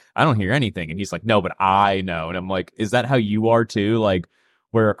cafe. I'm like, I don't hear anything, and he's like, no, but I know. And I'm like, is that how you are too? Like,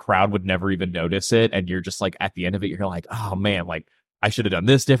 where a crowd would never even notice it, and you're just like, at the end of it, you're like, oh man, like I should have done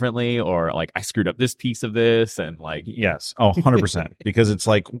this differently, or like I screwed up this piece of this, and like, yes, 100%. Because it's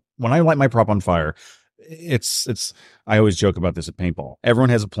like when I light my prop on fire, I always joke about this at paintball. Everyone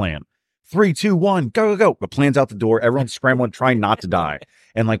has a plan. 3, 2, 1, go. The plan's out the door. Everyone's scrambling, trying not to die.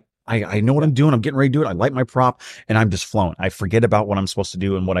 And like, I know what I'm doing. I'm getting ready to do it. I light my prop and I'm just flowing. I forget about what I'm supposed to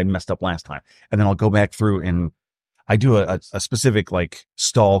do and what I messed up last time. And then I'll go back through and I do a specific like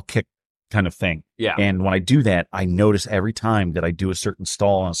stall kick kind of thing. Yeah. And when I do that, I notice every time that I do a certain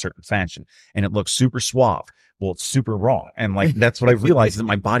stall in a certain fashion and it looks super suave. Well, it's super raw. And like, that's what I realized, that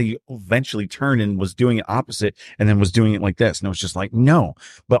my body eventually turned and was doing it opposite and then was doing it like this. And it was just like, no,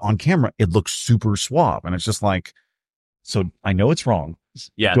 but on camera, it looks super suave. And it's just like, so I know it's wrong.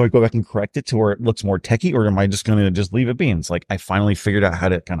 Yeah. Do I go back and correct it to where it looks more techie, or am I just going to just leave it be? And it's like, I finally figured out how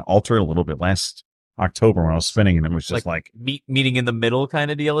to kind of alter it a little bit last October when I was spinning, and it was just like meeting in the middle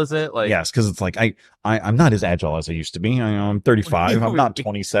kind of deal. Is it like, yes. Cause it's like, I'm not as agile as I used to be. I'm 35. I'm not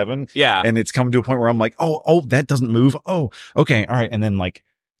 27. Yeah. And it's come to a point where I'm like, oh, that doesn't move. Oh, okay. All right. And then like,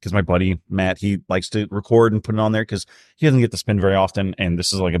 cause my buddy, Matt, he likes to record and put it on there cause he doesn't get to spin very often. And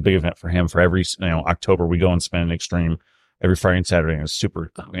this is like a big event for him. For every, October, we go and spin Extreme every Friday and Saturday. And it's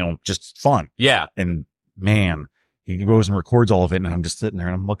super, just fun. Yeah. And man, he goes and records all of it. And I'm just sitting there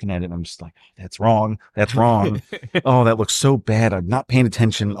and I'm looking at it and I'm just like, that's wrong. That's wrong. Oh, that looks so bad. I'm not paying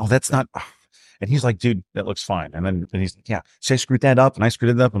attention. Oh, that's not. And he's like, dude, that looks fine. And then he's like, yeah, so I screwed that up and I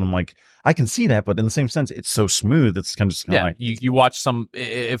screwed it up. And I'm like, I can see that. But in the same sense, it's so smooth. It's kind of just yeah. Like, you watch some,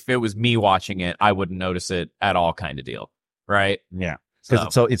 if it was me watching it, I wouldn't notice it at all kind of deal. Right. Yeah.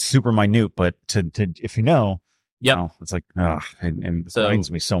 Because it's super minute, but to if you know, yep. It's like, and it reminds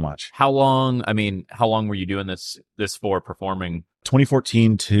me so much. How long were you doing this for, performing?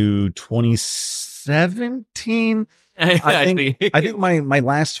 2014 to 2017. I think my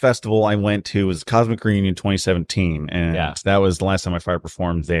last festival I went to was Cosmic Reunion 2017, and that was the last time I fire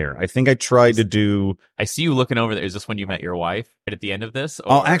performed there. I think I tried to do. I see you looking over there. Is this when you met your wife right at the end of this?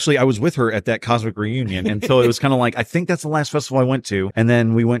 Or? Oh, actually, I was with her at that Cosmic Reunion, and so it was kind of like, I think that's the last festival I went to, and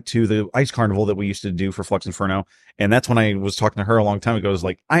then we went to the Ice Carnival that we used to do for Flux Inferno, and that's when I was talking to her a long time ago. I was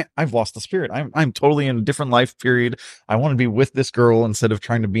like, I've lost the spirit. I'm totally in a different life period. I want to be with this girl instead of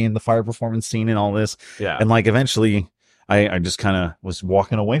trying to be in the fire performance scene and all this. Yeah, and like eventually. I just kind of was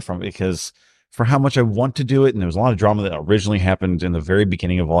walking away from it because for how much I want to do it. And there was a lot of drama that originally happened in the very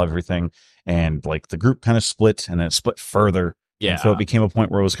beginning of everything. And like the group kind of split and then it split further And so it became a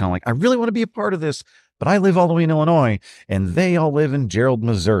point where it was kind of like, I really want to be a part of this, but I live all the way in Illinois and they all live in Gerald,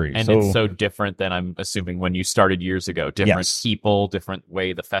 Missouri. And it's so different than, I'm assuming, when you started years ago. Different people, different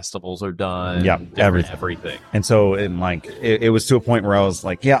way the festivals are done. Yeah, everything. And so it was to a point where I was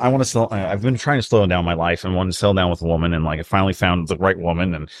like, yeah, I want to slow. I've been trying to slow down my life and wanted to settle down with a woman. And like, I finally found the right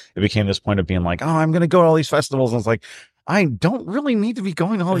woman. And it became this point of being like, oh, I'm going to go to all these festivals. And it's like, I don't really need to be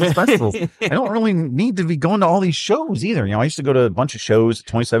going to all these festivals. I don't really need to be going to all these shows either. I used to go to a bunch of shows at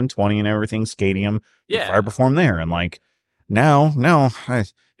 2720 and everything, Stadium. Fire perform there. And like, now,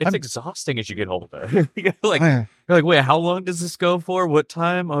 it's exhausting as you get older. you're like, wait, how long does this go for? What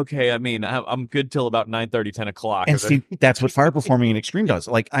time? Okay, I mean, I'm good till about 9:30, 10 o'clock. And see, that's what fire performing in Extreme does.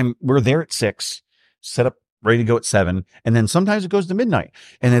 Like, we're there at 6, set up, ready to go at 7, and then sometimes it goes to midnight.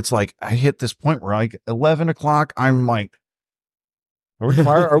 And it's like, I hit this point where like 11 o'clock, I'm like,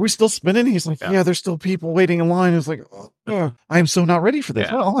 are we still spinning? He's like, yeah, there's still people waiting in line. It's like, I'm so not ready for this.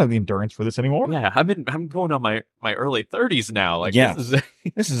 I don't have the endurance for this anymore. Yeah, I'm going on my early 30s now. Like,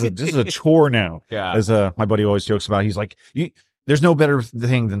 this is a chore now. Yeah, as my buddy always jokes about. He's like, there's no better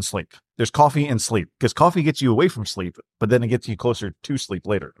thing than sleep. There's coffee and sleep, because coffee gets you away from sleep, but then it gets you closer to sleep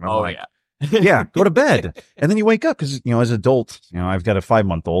later. And I'm yeah, go to bed, and then you wake up because as an adult, I've got a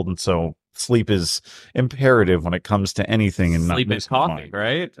 5-month-old, and so sleep is imperative when it comes to anything. And sleep is coffee,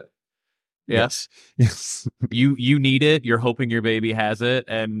 right? Yes. You need it. You're hoping your baby has it,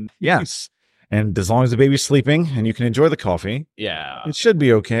 and yes. And as long as the baby's sleeping and you can enjoy the coffee, it should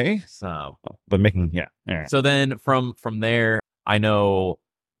be okay. So, but So then from there, I know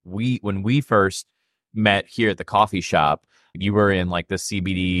when we first met here at the coffee shop, you were in like the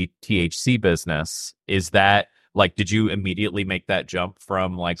CBD THC business. Is that like, did you immediately make that jump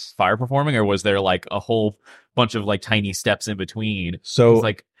from like fire performing, or was there like a whole bunch of like tiny steps in between? So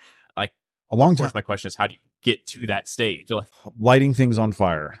like a long time. My question is, how do you get to that stage? Like, lighting things on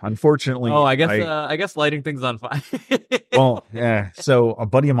fire. Unfortunately. I guess lighting things on fire. Well, yeah. So a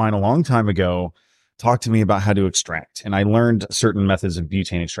buddy of mine a long time ago talked to me about how to extract, and I learned certain methods of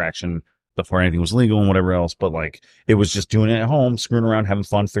butane extraction before anything was legal and whatever else. But like, it was just doing it at home, screwing around, having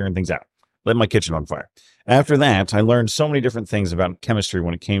fun, figuring things out. Lit my kitchen on fire. After that, I learned so many different things about chemistry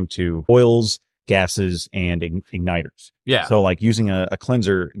when it came to oils, gases, and igniters. Yeah. So like using a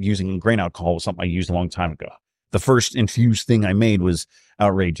cleanser, using grain alcohol was something I used a long time ago. The first infused thing I made was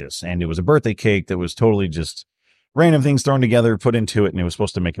outrageous, and it was a birthday cake that was totally just random things thrown together, put into it, and it was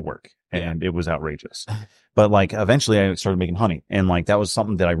supposed to make it work. And it was outrageous. But like, eventually I started making honey, and like, that was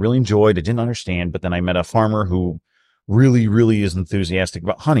something that I really enjoyed. I didn't understand, but then I met a farmer who really, really is enthusiastic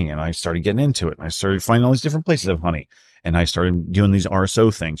about honey, and I started getting into it. And I started finding all these different places of honey, and I started doing these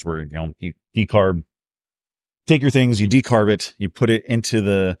RSO things where, you decarb, take your things, you decarb it, you put it into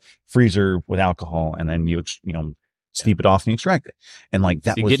the freezer with alcohol, and then you steep it off and extract it. And like,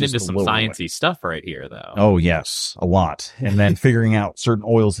 that so was getting into some sciencey stuff right here, though. Oh yes, a lot. And then figuring out certain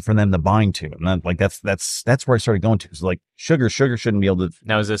oils for them to bind to, and then like, that's where I started going to. So like, sugar shouldn't be able to.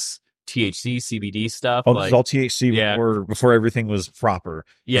 Now, is this THC, CBD stuff? Oh, this is all THC before everything was proper.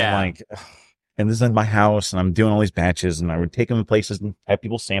 Yeah. And this is in my house, and I'm doing all these batches, and I would take them to places and have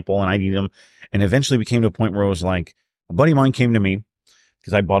people sample, and I'd eat them. And eventually we came to a point where it was like, a buddy of mine came to me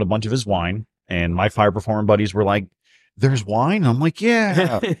because I bought a bunch of his wine, and my fire performing buddies were like, there's wine? I'm like,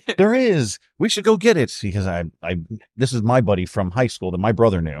 yeah, there is. We should go get it. Because this is my buddy from high school that my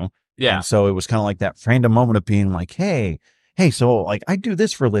brother knew. Yeah. And so it was kind of like that random moment of being like, hey, so like, I do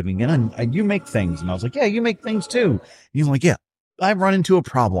this for a living, and you make things. And I was like, yeah, you make things too. And he's like, yeah, I've run into a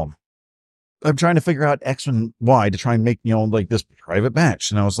problem. I'm trying to figure out X and Y to try and make, like this private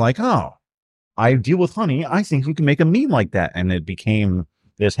batch. And I was like, oh, I deal with honey. I think we can make a mead like that. And it became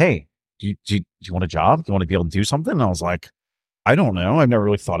this, hey, do you want a job? Do you want to be able to do something? And I was like, I don't know. I've never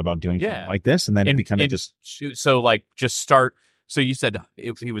really thought about doing something like this. And then it kind of just. So like, just start. So you said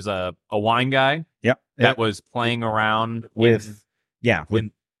he was a wine guy. Yep. That was playing around with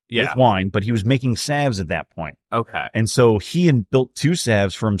wine, but he was making salves at that point. Okay. And so he had built 2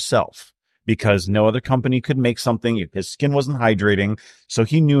 salves for himself because no other company could make something. His skin wasn't hydrating. So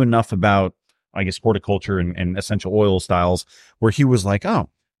he knew enough about, I guess, horticulture and essential oil styles where he was like, oh,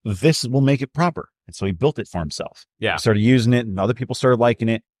 this will make it proper. And so he built it for himself. Yeah. He started using it, and other people started liking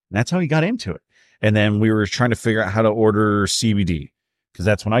it. And that's how he got into it. And then we were trying to figure out how to order CBD, because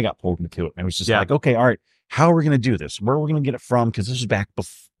that's when I got pulled into it. And it was just like, okay, all right, how are we going to do this? Where are we going to get it from? Because this was back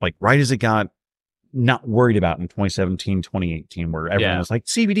right as it got not worried about in 2017, 2018, where everyone was like,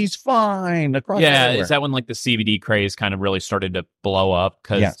 CBD's fine across everywhere. Is that when like the CBD craze kind of really started to blow up?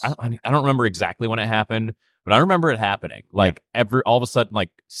 Because I don't remember exactly when it happened, but I remember it happening. Like all of a sudden, like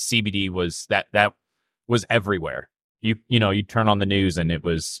CBD was that was everywhere. you turn on the news and it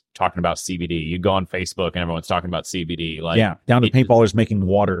was talking about CBD. You go on Facebook and everyone's talking about CBD. Like, yeah, down to paintballers making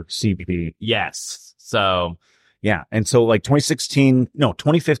water CBD. Yes. So Yeah. And so like 2015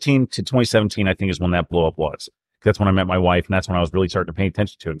 to 2017, I think is when that blow up was. That's when I met my wife, and that's when I was really starting to pay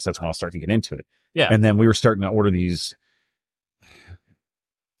attention to it. Because that's when I was starting to get into it. yeah. And then we were starting to order these.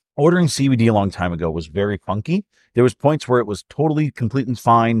 Ordering CBD a long time ago was very funky. There was points where it was totally, completely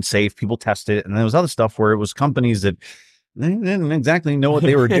fine, safe. People tested it. And there was other stuff where it was companies that they didn't exactly know what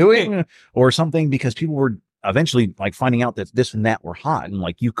they were doing or something, because people were eventually like finding out that this and that were hot, and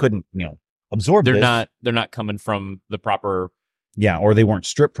like you couldn't, absorb they're this. they're not coming from the proper. Yeah, or they weren't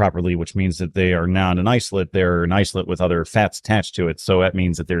stripped properly, which means that they are not an isolate. They're an isolate with other fats attached to it. So that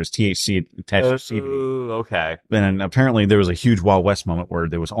means that there's THC attached to CBD. Okay. And apparently there was a huge Wild West moment where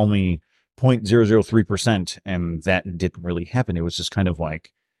there was only 0.003%, and that didn't really happen. It was just kind of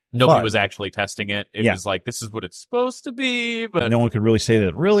like nobody was actually testing it. It Yeah. was like, this is what it's supposed to be, but no one could really say that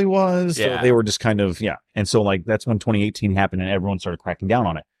it really was. Yeah. So they were just kind of, yeah. And so like that's when 2018 happened, and everyone started cracking down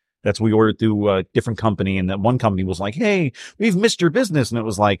on it. That's we ordered through a different company, and that one company was like, "Hey, we've missed your business," and it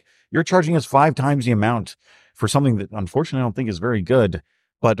was like, "You're charging us 5 times the amount for something that unfortunately I don't think is very good,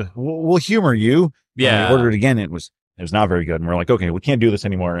 but we'll humor you." yeah. And we ordered it again. It was not very good, and we're like, "Okay, we can't do this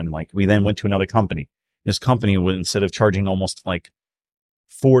anymore." And like we then went to another company. This company would, instead of charging almost like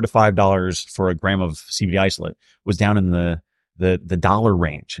 $4 to $5 for a gram of CBD isolate, was down in the dollar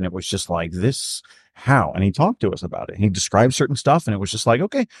range, and it was just like this. How? And he talked to us about it. He described certain stuff, and it was just like,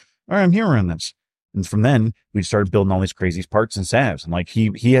 okay, all right, I'm hearing this. And from then we started building all these crazy parts and salves. And like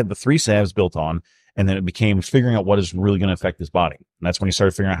he had the 3 salves built on, and then it became figuring out what is really going to affect his body. And that's when he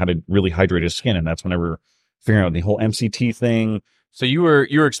started figuring out how to really hydrate his skin. And that's whenever figuring out the whole MCT thing. So you were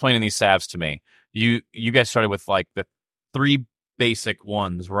explaining these salves to me. You guys started with like the 3 basic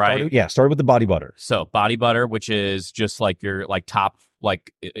ones, right? Started with the body butter. So body butter, which is just like your like top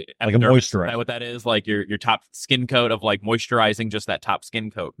like a moisturizer. Is that what that is? Like your top skin coat of like moisturizing just that top skin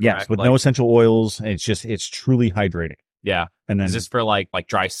coat. Yes, correct? with like, no essential oils. It's truly hydrating. Yeah. And then is this for like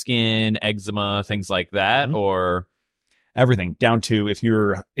dry skin, eczema, things like that, or everything down to if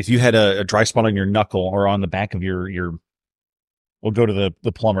you had a dry spot on your knuckle or on the back of your we'll go to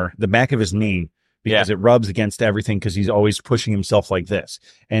the plumber, the back of his knee, because it rubs against everything because he's always pushing himself like this.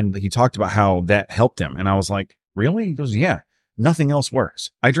 And he talked about how that helped him. And I was like, really? He goes, yeah, nothing else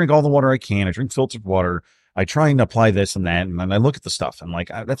works. I drink all the water I can. I drink filtered water. I try and apply this and that. And then I look at the stuff. And like,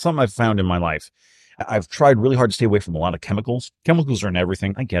 that's something I've found in my life. I've tried really hard to stay away from a lot of chemicals. Chemicals are in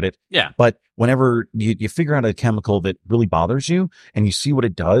everything. I get it. Yeah. But whenever you figure out a chemical that really bothers you and you see what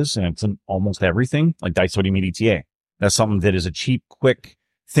it does, and it's in almost everything, like disodium EDTA, that's something that is a cheap, quick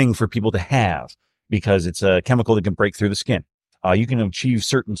thing for people to have because it's a chemical that can break through the skin. You can achieve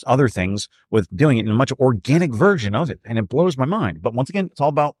certain other things with doing it in a much organic version of it. And it blows my mind. But once again, it's all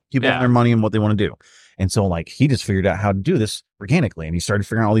about people and their money and what they want to do. And so like he just figured out how to do this organically, and he started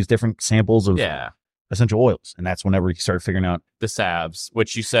figuring out all these different samples of essential oils. And that's whenever he started figuring out the salves,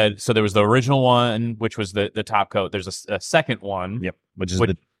 which you said, so there was the original one, which was the top coat. There's a second one. Yep. Which is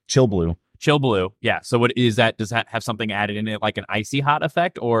the Chill Blue. Chill Blue. Yeah. So what is that? Does that have something added in it, like an icy hot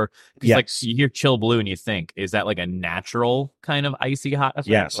effect? Or like you hear Chill Blue and you think, is that like a natural kind of icy hot effect?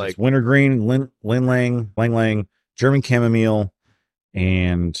 Yes. Like it's wintergreen, lang lang, German chamomile,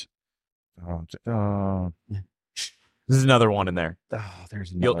 and there's another one in there. Oh,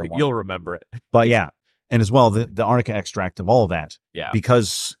 there's another one. You'll remember it. But yeah. And as well, the arnica extract of all of that. Yeah.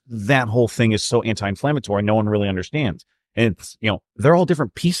 Because that whole thing is so anti-inflammatory, no one really understands. And it's, they're all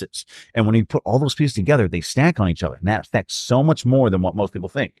different pieces. And when you put all those pieces together, they stack on each other. And that affects so much more than what most people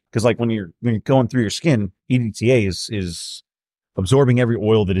think. Because like when you're going through your skin, EDTA is absorbing every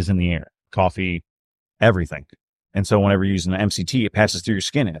oil that is in the air, coffee, everything. And so whenever you're using the MCT, it passes through your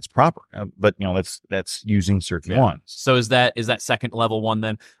skin and it's proper. But that's using certain ones. So is that second level one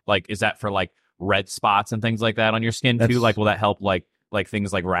then? Like, is that for like red spots and things like that on your skin too? Like, will that help like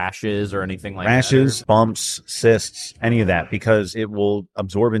things like rashes or anything like rashes, bumps, cysts, any of that, because it will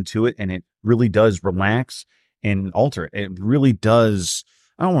absorb into it and it really does relax and alter it. It really does.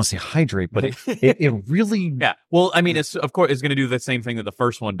 I don't want to say hydrate, but it really. Yeah. Well, I mean, it's of course it's going to do the same thing that the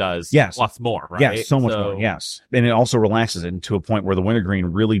first one does. Yes. Lots more, right? Yes. So much more. Yes. And it also relaxes it to a point where the wintergreen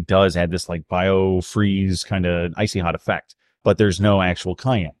really does add this like bio-freeze kind of icy hot effect, but there's no actual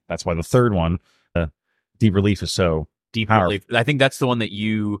cayenne. That's why the third one, Deep Relief, is so Deep Relief. I think that's the one that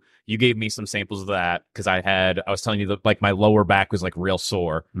you gave me some samples of that because I was telling you that like my lower back was like real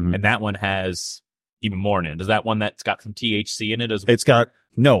sore, and that one has even more in it. Is that one that's got some THC in it as well? It's got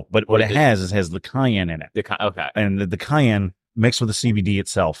no, but what it has is the cayenne in it. Okay, and the cayenne mixed with the CBD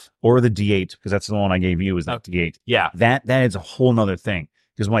itself or the D8, because that's the one I gave you is that D8. Yeah. That is a whole nother thing.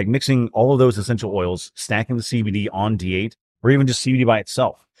 Because like mixing all of those essential oils, stacking the CBD on D8, or even just CBD by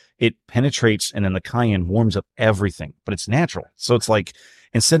itself, it penetrates and then the cayenne warms up everything, but it's natural. So it's like,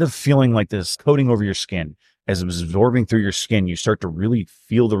 instead of feeling like this coating over your skin, as it's absorbing through your skin, you start to really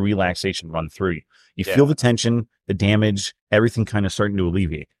feel the relaxation run through you. You feel the tension, the damage, everything kind of starting to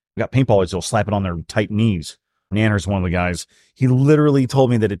alleviate. We got paintballers that'll slap it on their tight knees. Nanner's one of the guys. He literally told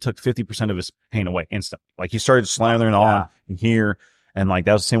me that it took 50% of his pain away instantly. Like he started slathering on here, and like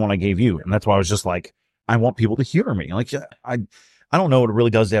that was the same one I gave you. And that's why I was just like, I want people to hear me. Like I don't know what it really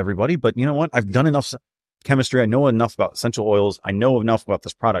does to everybody, but you know what? I've done enough chemistry. I know enough about essential oils. I know enough about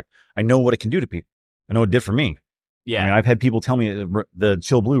this product. I know what it can do to people. I know what it did for me. Yeah. I mean, I've had people tell me the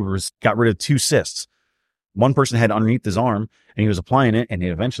Chill Blue got rid of 2 cysts. One person had underneath his arm and he was applying it and it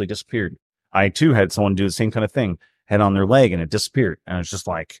eventually disappeared. I too had someone do the same kind of thing, had on their leg and it disappeared. And it's just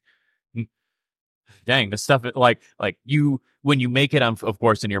like, dang, the stuff like you, when you make it, of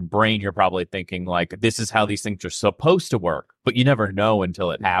course, in your brain, you're probably thinking like, this is how these things are supposed to work, but you never know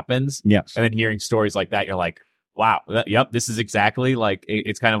until it happens. Yes. And then hearing stories like that, you're like, wow, yep, this is exactly like,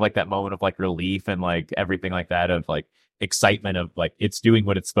 it's kind of like that moment of like relief and like everything like that of like excitement of like, it's doing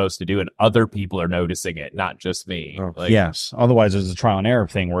what it's supposed to do and other people are noticing it, not just me. Like, yes. Otherwise, there's a trial and error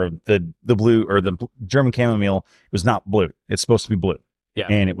thing where the blue or the German chamomile was not blue. It's supposed to be blue. Yeah.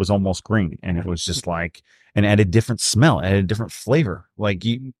 And it was almost green. And it was just like, and it had a different smell, it had a different flavor. Like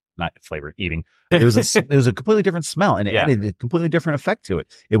not flavor, eating. It was a completely different smell and it added a completely different effect to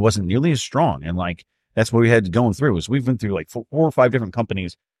it. It wasn't nearly as strong. And like, that's what we had going through is we've been through like 4 or 5 different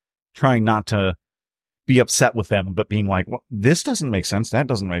companies trying not to be upset with them, but being like, well, this doesn't make sense. That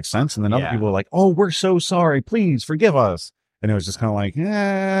doesn't make sense. And then other people are like, oh, we're so sorry. Please forgive us. And it was just kind of like,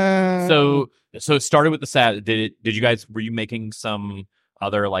 So it started with the sad. Did you guys, were you making some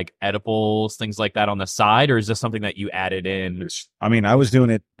other like edibles, things like that on the side? Or is this something that you added in? I mean, I was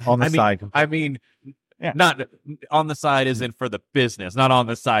doing it on the side. I mean, not on the side as in for the business, not on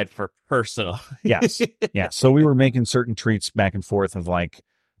the side for personal. Yes. Yeah. So we were making certain treats back and forth of like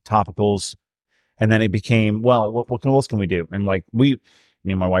topicals. And then it became, well, what else can we do? And like me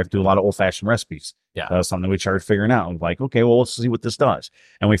and my wife do a lot of old fashioned recipes. Yeah. That was something we started figuring out. Like, okay, well, let's see what this does.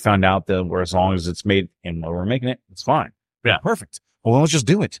 And we found out that as long as it's made and we're making it, it's fine. Yeah. Perfect. Well, let's just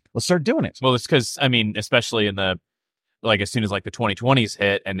do it. Let's start doing it. Well, it's because, I mean, especially in the, like, as soon as like the 2020s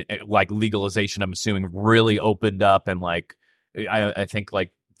hit and like legalization, I'm assuming really opened up and like, I think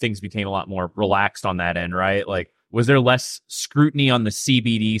like things became a lot more relaxed on that end, right? Like, was there less scrutiny on the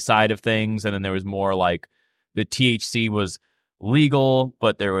CBD side of things? And then there was more like the THC was legal,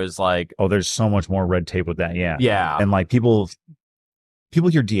 but there was like, oh, there's so much more red tape with that. Yeah. Yeah. And like people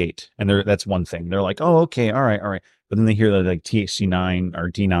hear D8 and that's one thing. They're like, oh, okay. All right. But then they hear that like THC 9 or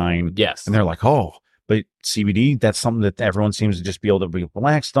D9. Yes. And they're like, oh, but CBD, that's something that everyone seems to just be able to be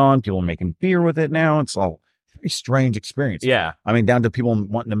relaxed on. People are making beer with it now. It's all a very strange experience. Yeah. I mean, down to people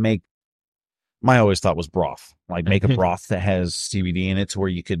wanting to make, my always thought was broth, like make a broth that has CBD in it to where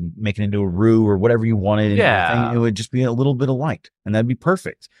you could make it into a roux or whatever you wanted. Yeah. It would just be a little bit of light and that'd be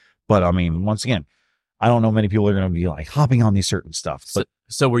perfect. But I mean, once again, I don't know many people are going to be like hopping on these certain stuff. But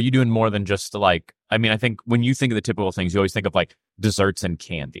so were you doing more than just like, I mean, I think when you think of the typical things, you always think of like desserts and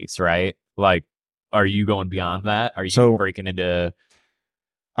candies, right? Like, are you going beyond that? Are you breaking into,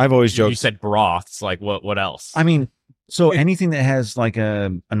 I've always joked. You said broths, like what else? I mean, so anything that has like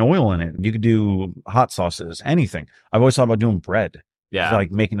an oil in it, you could do hot sauces, anything. I've always thought about doing bread. Yeah. Like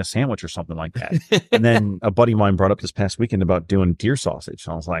making a sandwich or something like that. And then a buddy of mine brought up this past weekend about doing deer sausage.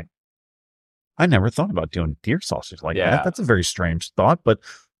 And I was like, I never thought about doing deer sausage like that. That's a very strange thought, but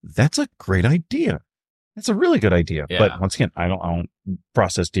that's a great idea. That's a really good idea. Yeah. But once again, I don't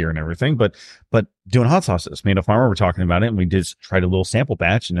process deer and everything, but doing hot sauces. Me and a farmer were talking about it and we just tried a little sample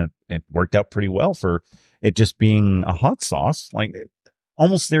batch and it worked out pretty well for it just being a hot sauce. Like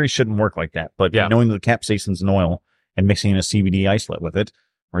almost theory shouldn't work like that, but knowing the capsaicins in oil and mixing in a CBD isolate with it,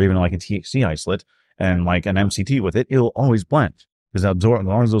 or even like a THC isolate and like an MCT with it, it'll always blend because as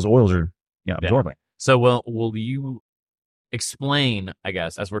long as those oils are absorbing. So will you explain, I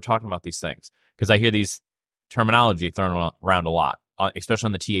guess, as we're talking about these things, because I hear these terminology thrown around a lot, especially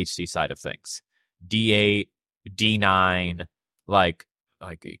on the THC side of things, D8, D9, like,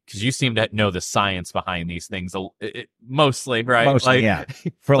 because you seem to know the science behind these things mostly, right? Mostly, yeah.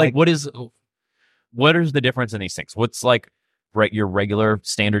 For like, what is the difference in these things? What's like your regular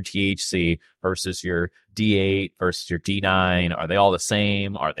standard THC versus your D8 versus your D9? Are they all the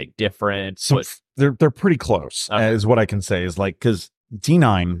same? Are they different? So they're pretty close, is what I can say. Is like because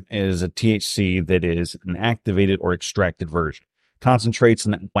D9 is a THC that is an activated or extracted version. Concentrates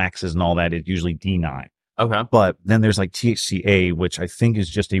and waxes and all that is usually D9. Okay. But then there's like THCA, which I think is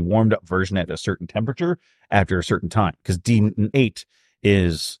just a warmed up version at a certain temperature after a certain time. Because D8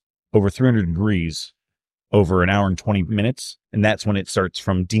 is over 300 degrees over an hour and 20 minutes. And that's when it starts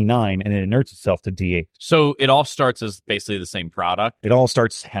from D9 and it inerts itself to D8. So it all starts as basically the same product. It all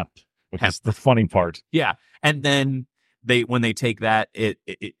starts hemp, which is the funny part. Yeah. And then when they take that, it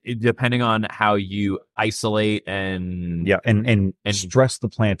depending on how you isolate and and stress the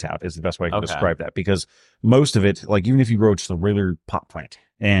plant out is the best way I can describe that, because most of it, like even if you grow just a regular pot plant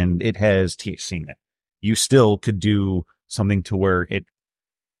and it has THC in it, you still could do something to where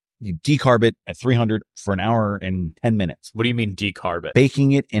you decarb it at 300 for an hour and 10 minutes. What do you mean decarb it?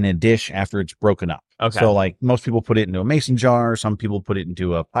 Baking it in a dish after it's broken up. Okay. So like most people put it into a mason jar. Some people put it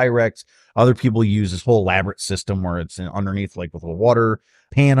into a Pyrex. Other people use this whole elaborate system where it's underneath, like with a water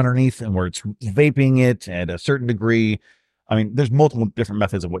pan underneath, and where it's vaping it at a certain degree. I mean, there's multiple different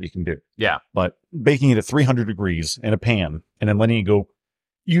methods of what you can do. Yeah. But baking it at 300 degrees in a pan and then letting it go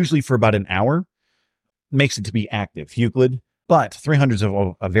usually for about an hour makes it to be active. Euclid. But 300 is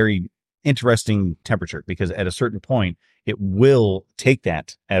a very interesting temperature, because at a certain point, it will take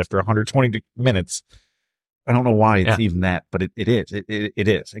that after 120 minutes. I don't know why it's even that, but it is. It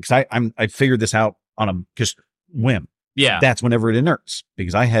is. Because I figured this out on a just whim. Yeah. That's whenever it inerts,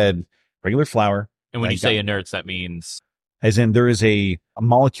 because I had regular flour. And when you say inerts, that means? As in there is a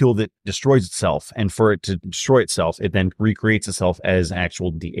molecule that destroys itself, and for it to destroy itself, it then recreates itself as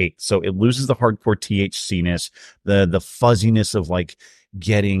actual D8. So it loses the hardcore THC-ness, the fuzziness of like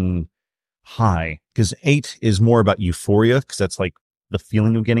getting high, because 8 is more about euphoria, because that's like the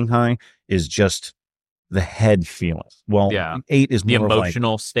feeling of getting high is just the head feeling. Well, 8 is the more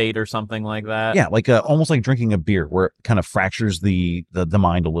emotional state or something like that. Yeah, like almost like drinking a beer, where it kind of fractures the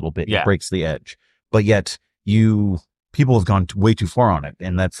mind a little bit. It breaks the edge, but yet people have gone way too far on it.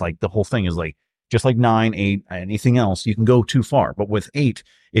 And that's like the whole thing is like, just like 9, 8, anything else, you can go too far. But with 8,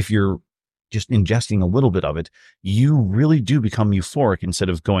 if you're just ingesting a little bit of it, you really do become euphoric instead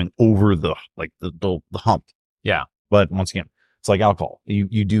of going over the hump. Yeah. But once again, it's like alcohol.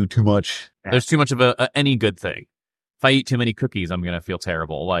 You do too much. There's too much of any good thing. If I eat too many cookies, I'm going to feel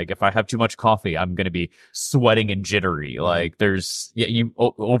terrible. Like if I have too much coffee, I'm going to be sweating and jittery. Like you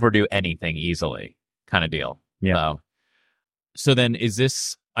overdo anything easily kind of deal. Yeah. So then is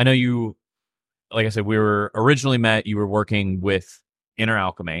this, I know you, like I said, we were originally met, you were working with Inner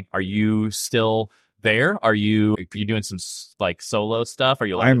Alchemy. Are you still there? Are you doing some like solo stuff? Are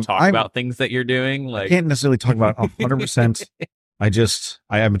you allowed to talk about things that you're doing? Like, I can't necessarily talk about 100%. I've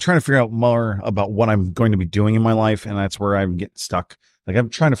been trying to figure out more about what I'm going to be doing in my life. And that's where I'm getting stuck. Like I'm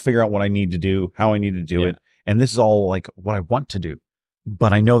trying to figure out what I need to do, how I need to do it. And this is all like what I want to do,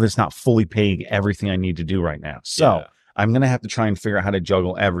 but I know that's not fully paying everything I need to do right now. So I'm going to have to try and figure out how to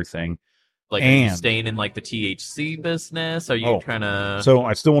juggle everything. Like, are you staying in like the THC business? Are you trying to? So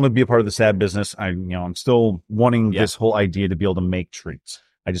I still want to be a part of the sad business. I'm still wanting this whole idea to be able to make treats.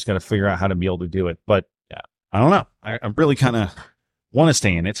 I just got to figure out how to be able to do it. But I don't know. I really kind of want to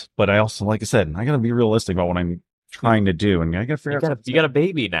stay in it, but I also, like I said, I got to be realistic about what I'm trying to do, and I got to figure out. You got a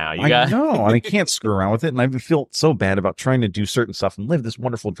baby now. I know, and I can't screw around with it, and I feel so bad about trying to do certain stuff and live this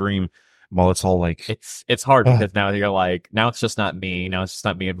wonderful dream. Well, it's all like it's hard because now you're like, now it's just not me. Now it's just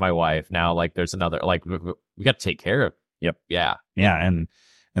not me and my wife. Now like there's another, like we got to take care of. Yep. Yeah. And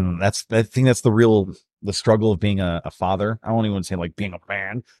I think that's the struggle of being a father. I don't even want to say like being a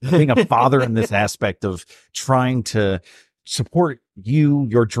man, being a father in this aspect of trying to support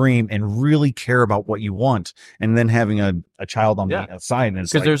your dream and really care about what you want, and then having a child on the side.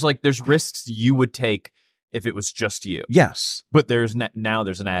 Because there's risks you would take if it was just you. Yes. But now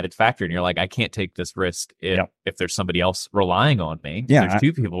there's an added factor, and you're like, I can't take this risk if there's somebody else relying on me. Yeah. There's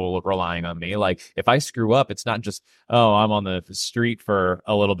two people relying on me. Like if I screw up, it's not just, I'm on the street for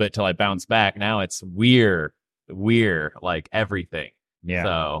a little bit till I bounce back. Now it's weird, like everything. Yeah.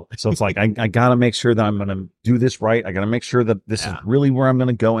 So it's like, I got to make sure that I'm going to do this right. I got to make sure that this is really where I'm going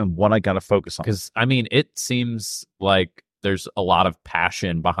to go and what I got to focus on. Because I mean, it seems like there's a lot of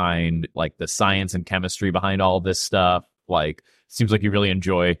passion behind like the science and chemistry behind all this stuff. Like, it seems like you really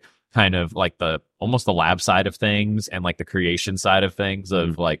enjoy kind of like almost the lab side of things and like the creation side of things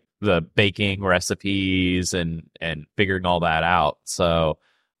of like the baking recipes and figuring all that out. So,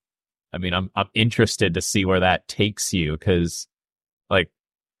 I mean, I'm interested to see where that takes you, because like,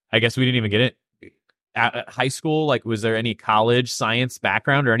 I guess we didn't even get it at high school. Like, was there any college science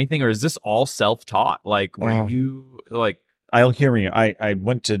background or anything, or is this all self-taught? Like, were you like, I'll hear me. I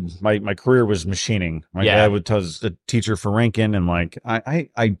went to my career was machining. My Yeah. dad was a teacher for Rankin, and like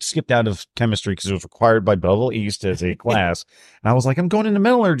I skipped out of chemistry because it was required by Belleville East as a class. And I was like, I'm going into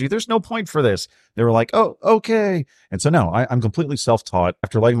metallurgy. There's no point for this. They were like, oh, okay. And so no, I'm completely self-taught.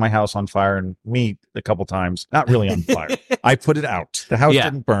 After lighting my house on fire and me a couple times, not really on fire. I put it out. The house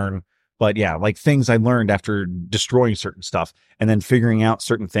didn't burn. But yeah, like things I learned after destroying certain stuff and then figuring out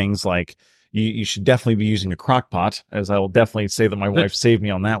certain things like you should definitely be using a crock pot, as I will definitely say that my wife saved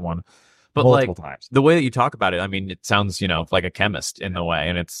me on that one But multiple like times. the way that you talk about it, I mean, it sounds, like a chemist in the way.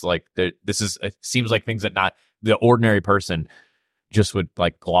 And it's like, it seems like things that not the ordinary person just would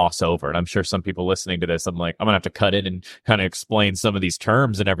like gloss over. And I'm sure some people listening to this, I'm going to have to cut in and kind of explain some of these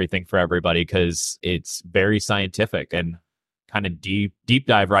terms and everything for everybody, because it's very scientific and kind of deep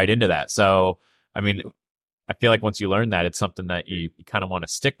dive right into that. So, I mean, I feel like once you learn that, it's something that you kind of want to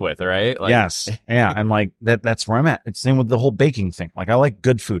stick with, right? Like, Yes. Yeah. And like that's where I'm at. It's the same with the whole baking thing. Like I like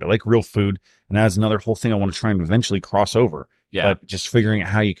good food. I like real food. And that's another whole thing I want to try and eventually cross over. Yeah. But just figuring out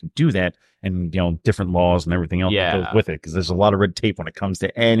how you can do that and, different laws and everything else that goes with it. Because there's a lot of red tape when it comes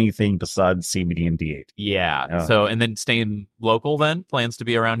to anything besides CBD and D8. Yeah. So, and then staying local then? Plans to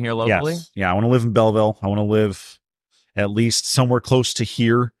be around here locally? Yes. Yeah. I want to live in Belleville. I want to live at least somewhere close to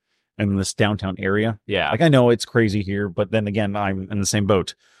here in this downtown area. Yeah. Like I know it's crazy here, but then again, I'm in the same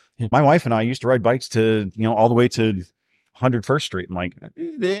boat. My wife and I used to ride bikes to, all the way to 101st Street. And like,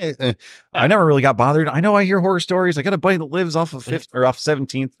 I never really got bothered. I know I hear horror stories. I got a buddy that lives off of 5th or off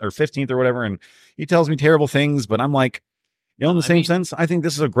 17th or 15th or whatever. And he tells me terrible things, but I'm like, in the same sense, I think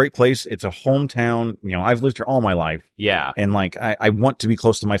this is a great place. It's a hometown. I've lived here all my life. Yeah. And like, I want to be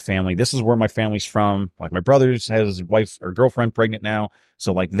close to my family. This is where my family's from. Like my brother's has his wife or girlfriend pregnant now.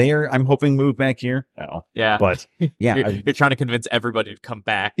 So like I'm hoping move back here. Oh, yeah. But yeah, you're trying to convince everybody to come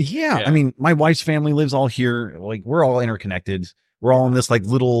back. Yeah. I mean, my wife's family lives all here. Like we're all interconnected. We're all in this like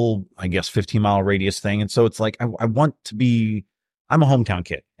little, I guess, 15-mile radius thing. And so it's like, I want to be, I'm a hometown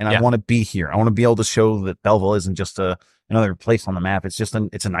kid and I want to be here. I want to be able to show that Belleville isn't just another place on the map. It's just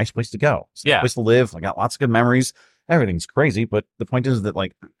it's a nice place to go. It's a place to live. I got lots of good memories. Everything's crazy. But the point is that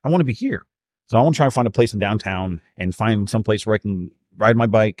like, I want to be here. So I want to try to find a place in downtown and find some place where I can ride my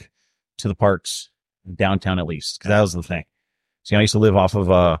bike to the parks downtown at least. Cause that was the thing. See, I used to live off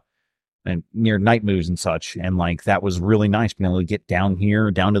of, and near night moves and such. And like, that was really nice being able to get down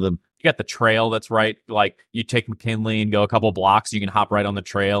here, down to the, you got the trail that's right. Like you take McKinley and go a couple blocks, you can hop right on the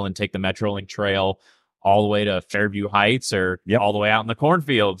trail and take the Metrolink trail all the way to Fairview Heights or all the way out in the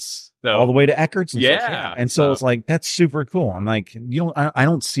cornfields. So, all the way to Eckert's. And such. And so it's like, that's super cool. I'm like, I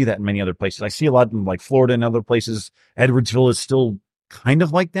don't see that in many other places. I see a lot in like Florida and other places. Edwardsville is still kind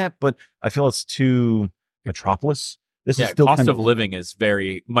of like that, but I feel it's too metropolis. This is still cost of living is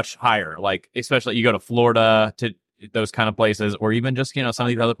very much higher. Like, especially you go to Florida to those kind of places, or even just, some of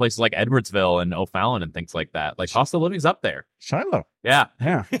these other places like Edwardsville and O'Fallon and things like that. Like cost of living's up there. Shiloh. Yeah.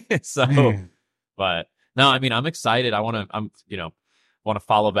 Yeah. So, but no, I mean, I'm excited. Want to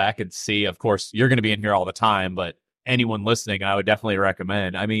follow back and see. Of course, you're going to be in here all the time, but anyone listening, I would definitely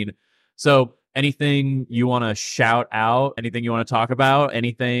recommend. I mean, so anything you want to shout out, anything you want to talk about,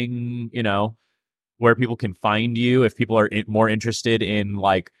 anything, where people can find you, if people are more interested in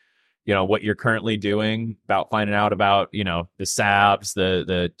like, what you're currently doing, about finding out about, the SABs,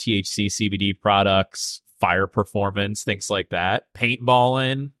 the THC CBD products, fire performance, things like that,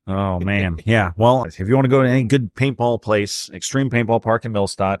 paintballing. Oh man. Yeah. Well, if you want to go to any good paintball place, Extreme Paintball Park in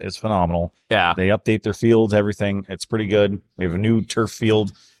Millstadt is phenomenal. Yeah. They update their fields, everything. It's pretty good. We have a new turf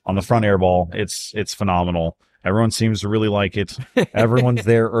field on the front airball. It's phenomenal. Everyone seems to really like it. Everyone's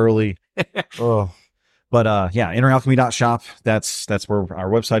there early. Oh. But inneralchemy.shop, that's where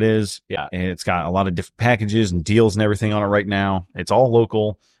our website is. Yeah. And it's got a lot of different packages and deals and everything on it right now. It's all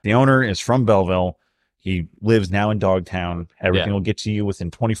local. The owner is from Belleville. He lives now in Dogtown. Everything will get to you within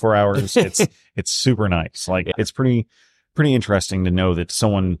 24 hours. It's super nice. Like it's pretty interesting to know that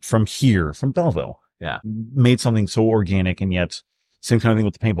someone from here, from Belleville, made something so organic, and yet same kind of thing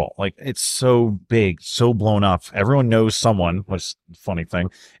with the paintball. Like it's so big, so blown up. Everyone knows someone, which is a funny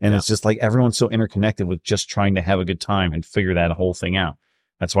thing. And it's just like everyone's so interconnected with just trying to have a good time and figure that whole thing out.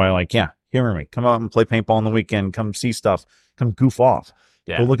 That's why I like, humor me. Come out and play paintball on the weekend. Come see stuff. Come goof off.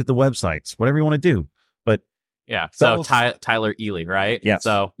 Go look at the websites. Whatever you want to do. But so Tyler Ely, right? Yeah.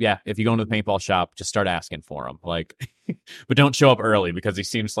 So if you go into the paintball shop, just start asking for him. Like, but don't show up early, because he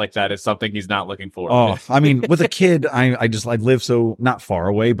seems like that is something he's not looking for. Oh, I mean, with a kid, I live so not far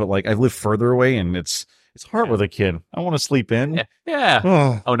away, but like I live further away, and it's hard with a kid. I want to sleep in.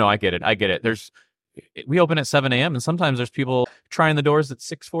 Yeah. Oh no, I get it. We open at 7 a.m. and sometimes there's people trying the doors at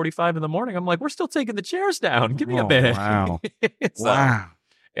 6:45 in the morning. I'm like, we're still taking the chairs down. Give me a minute. Wow. So, Wow.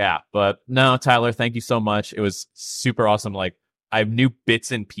 yeah, but no, Tyler, thank you so much. It was super awesome. Like, I knew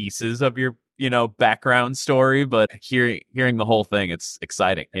bits and pieces of your, background story, but hearing the whole thing, it's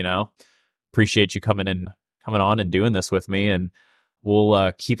exciting, Appreciate you coming on and doing this with me, and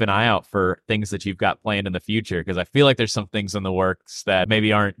we'll keep an eye out for things that you've got planned in the future, because I feel like there's some things in the works that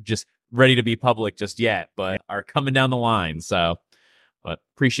maybe aren't just ready to be public just yet, but are coming down the line. So, but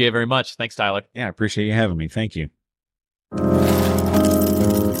appreciate it very much. Thanks, Tyler. Yeah, I appreciate you having me. Thank you.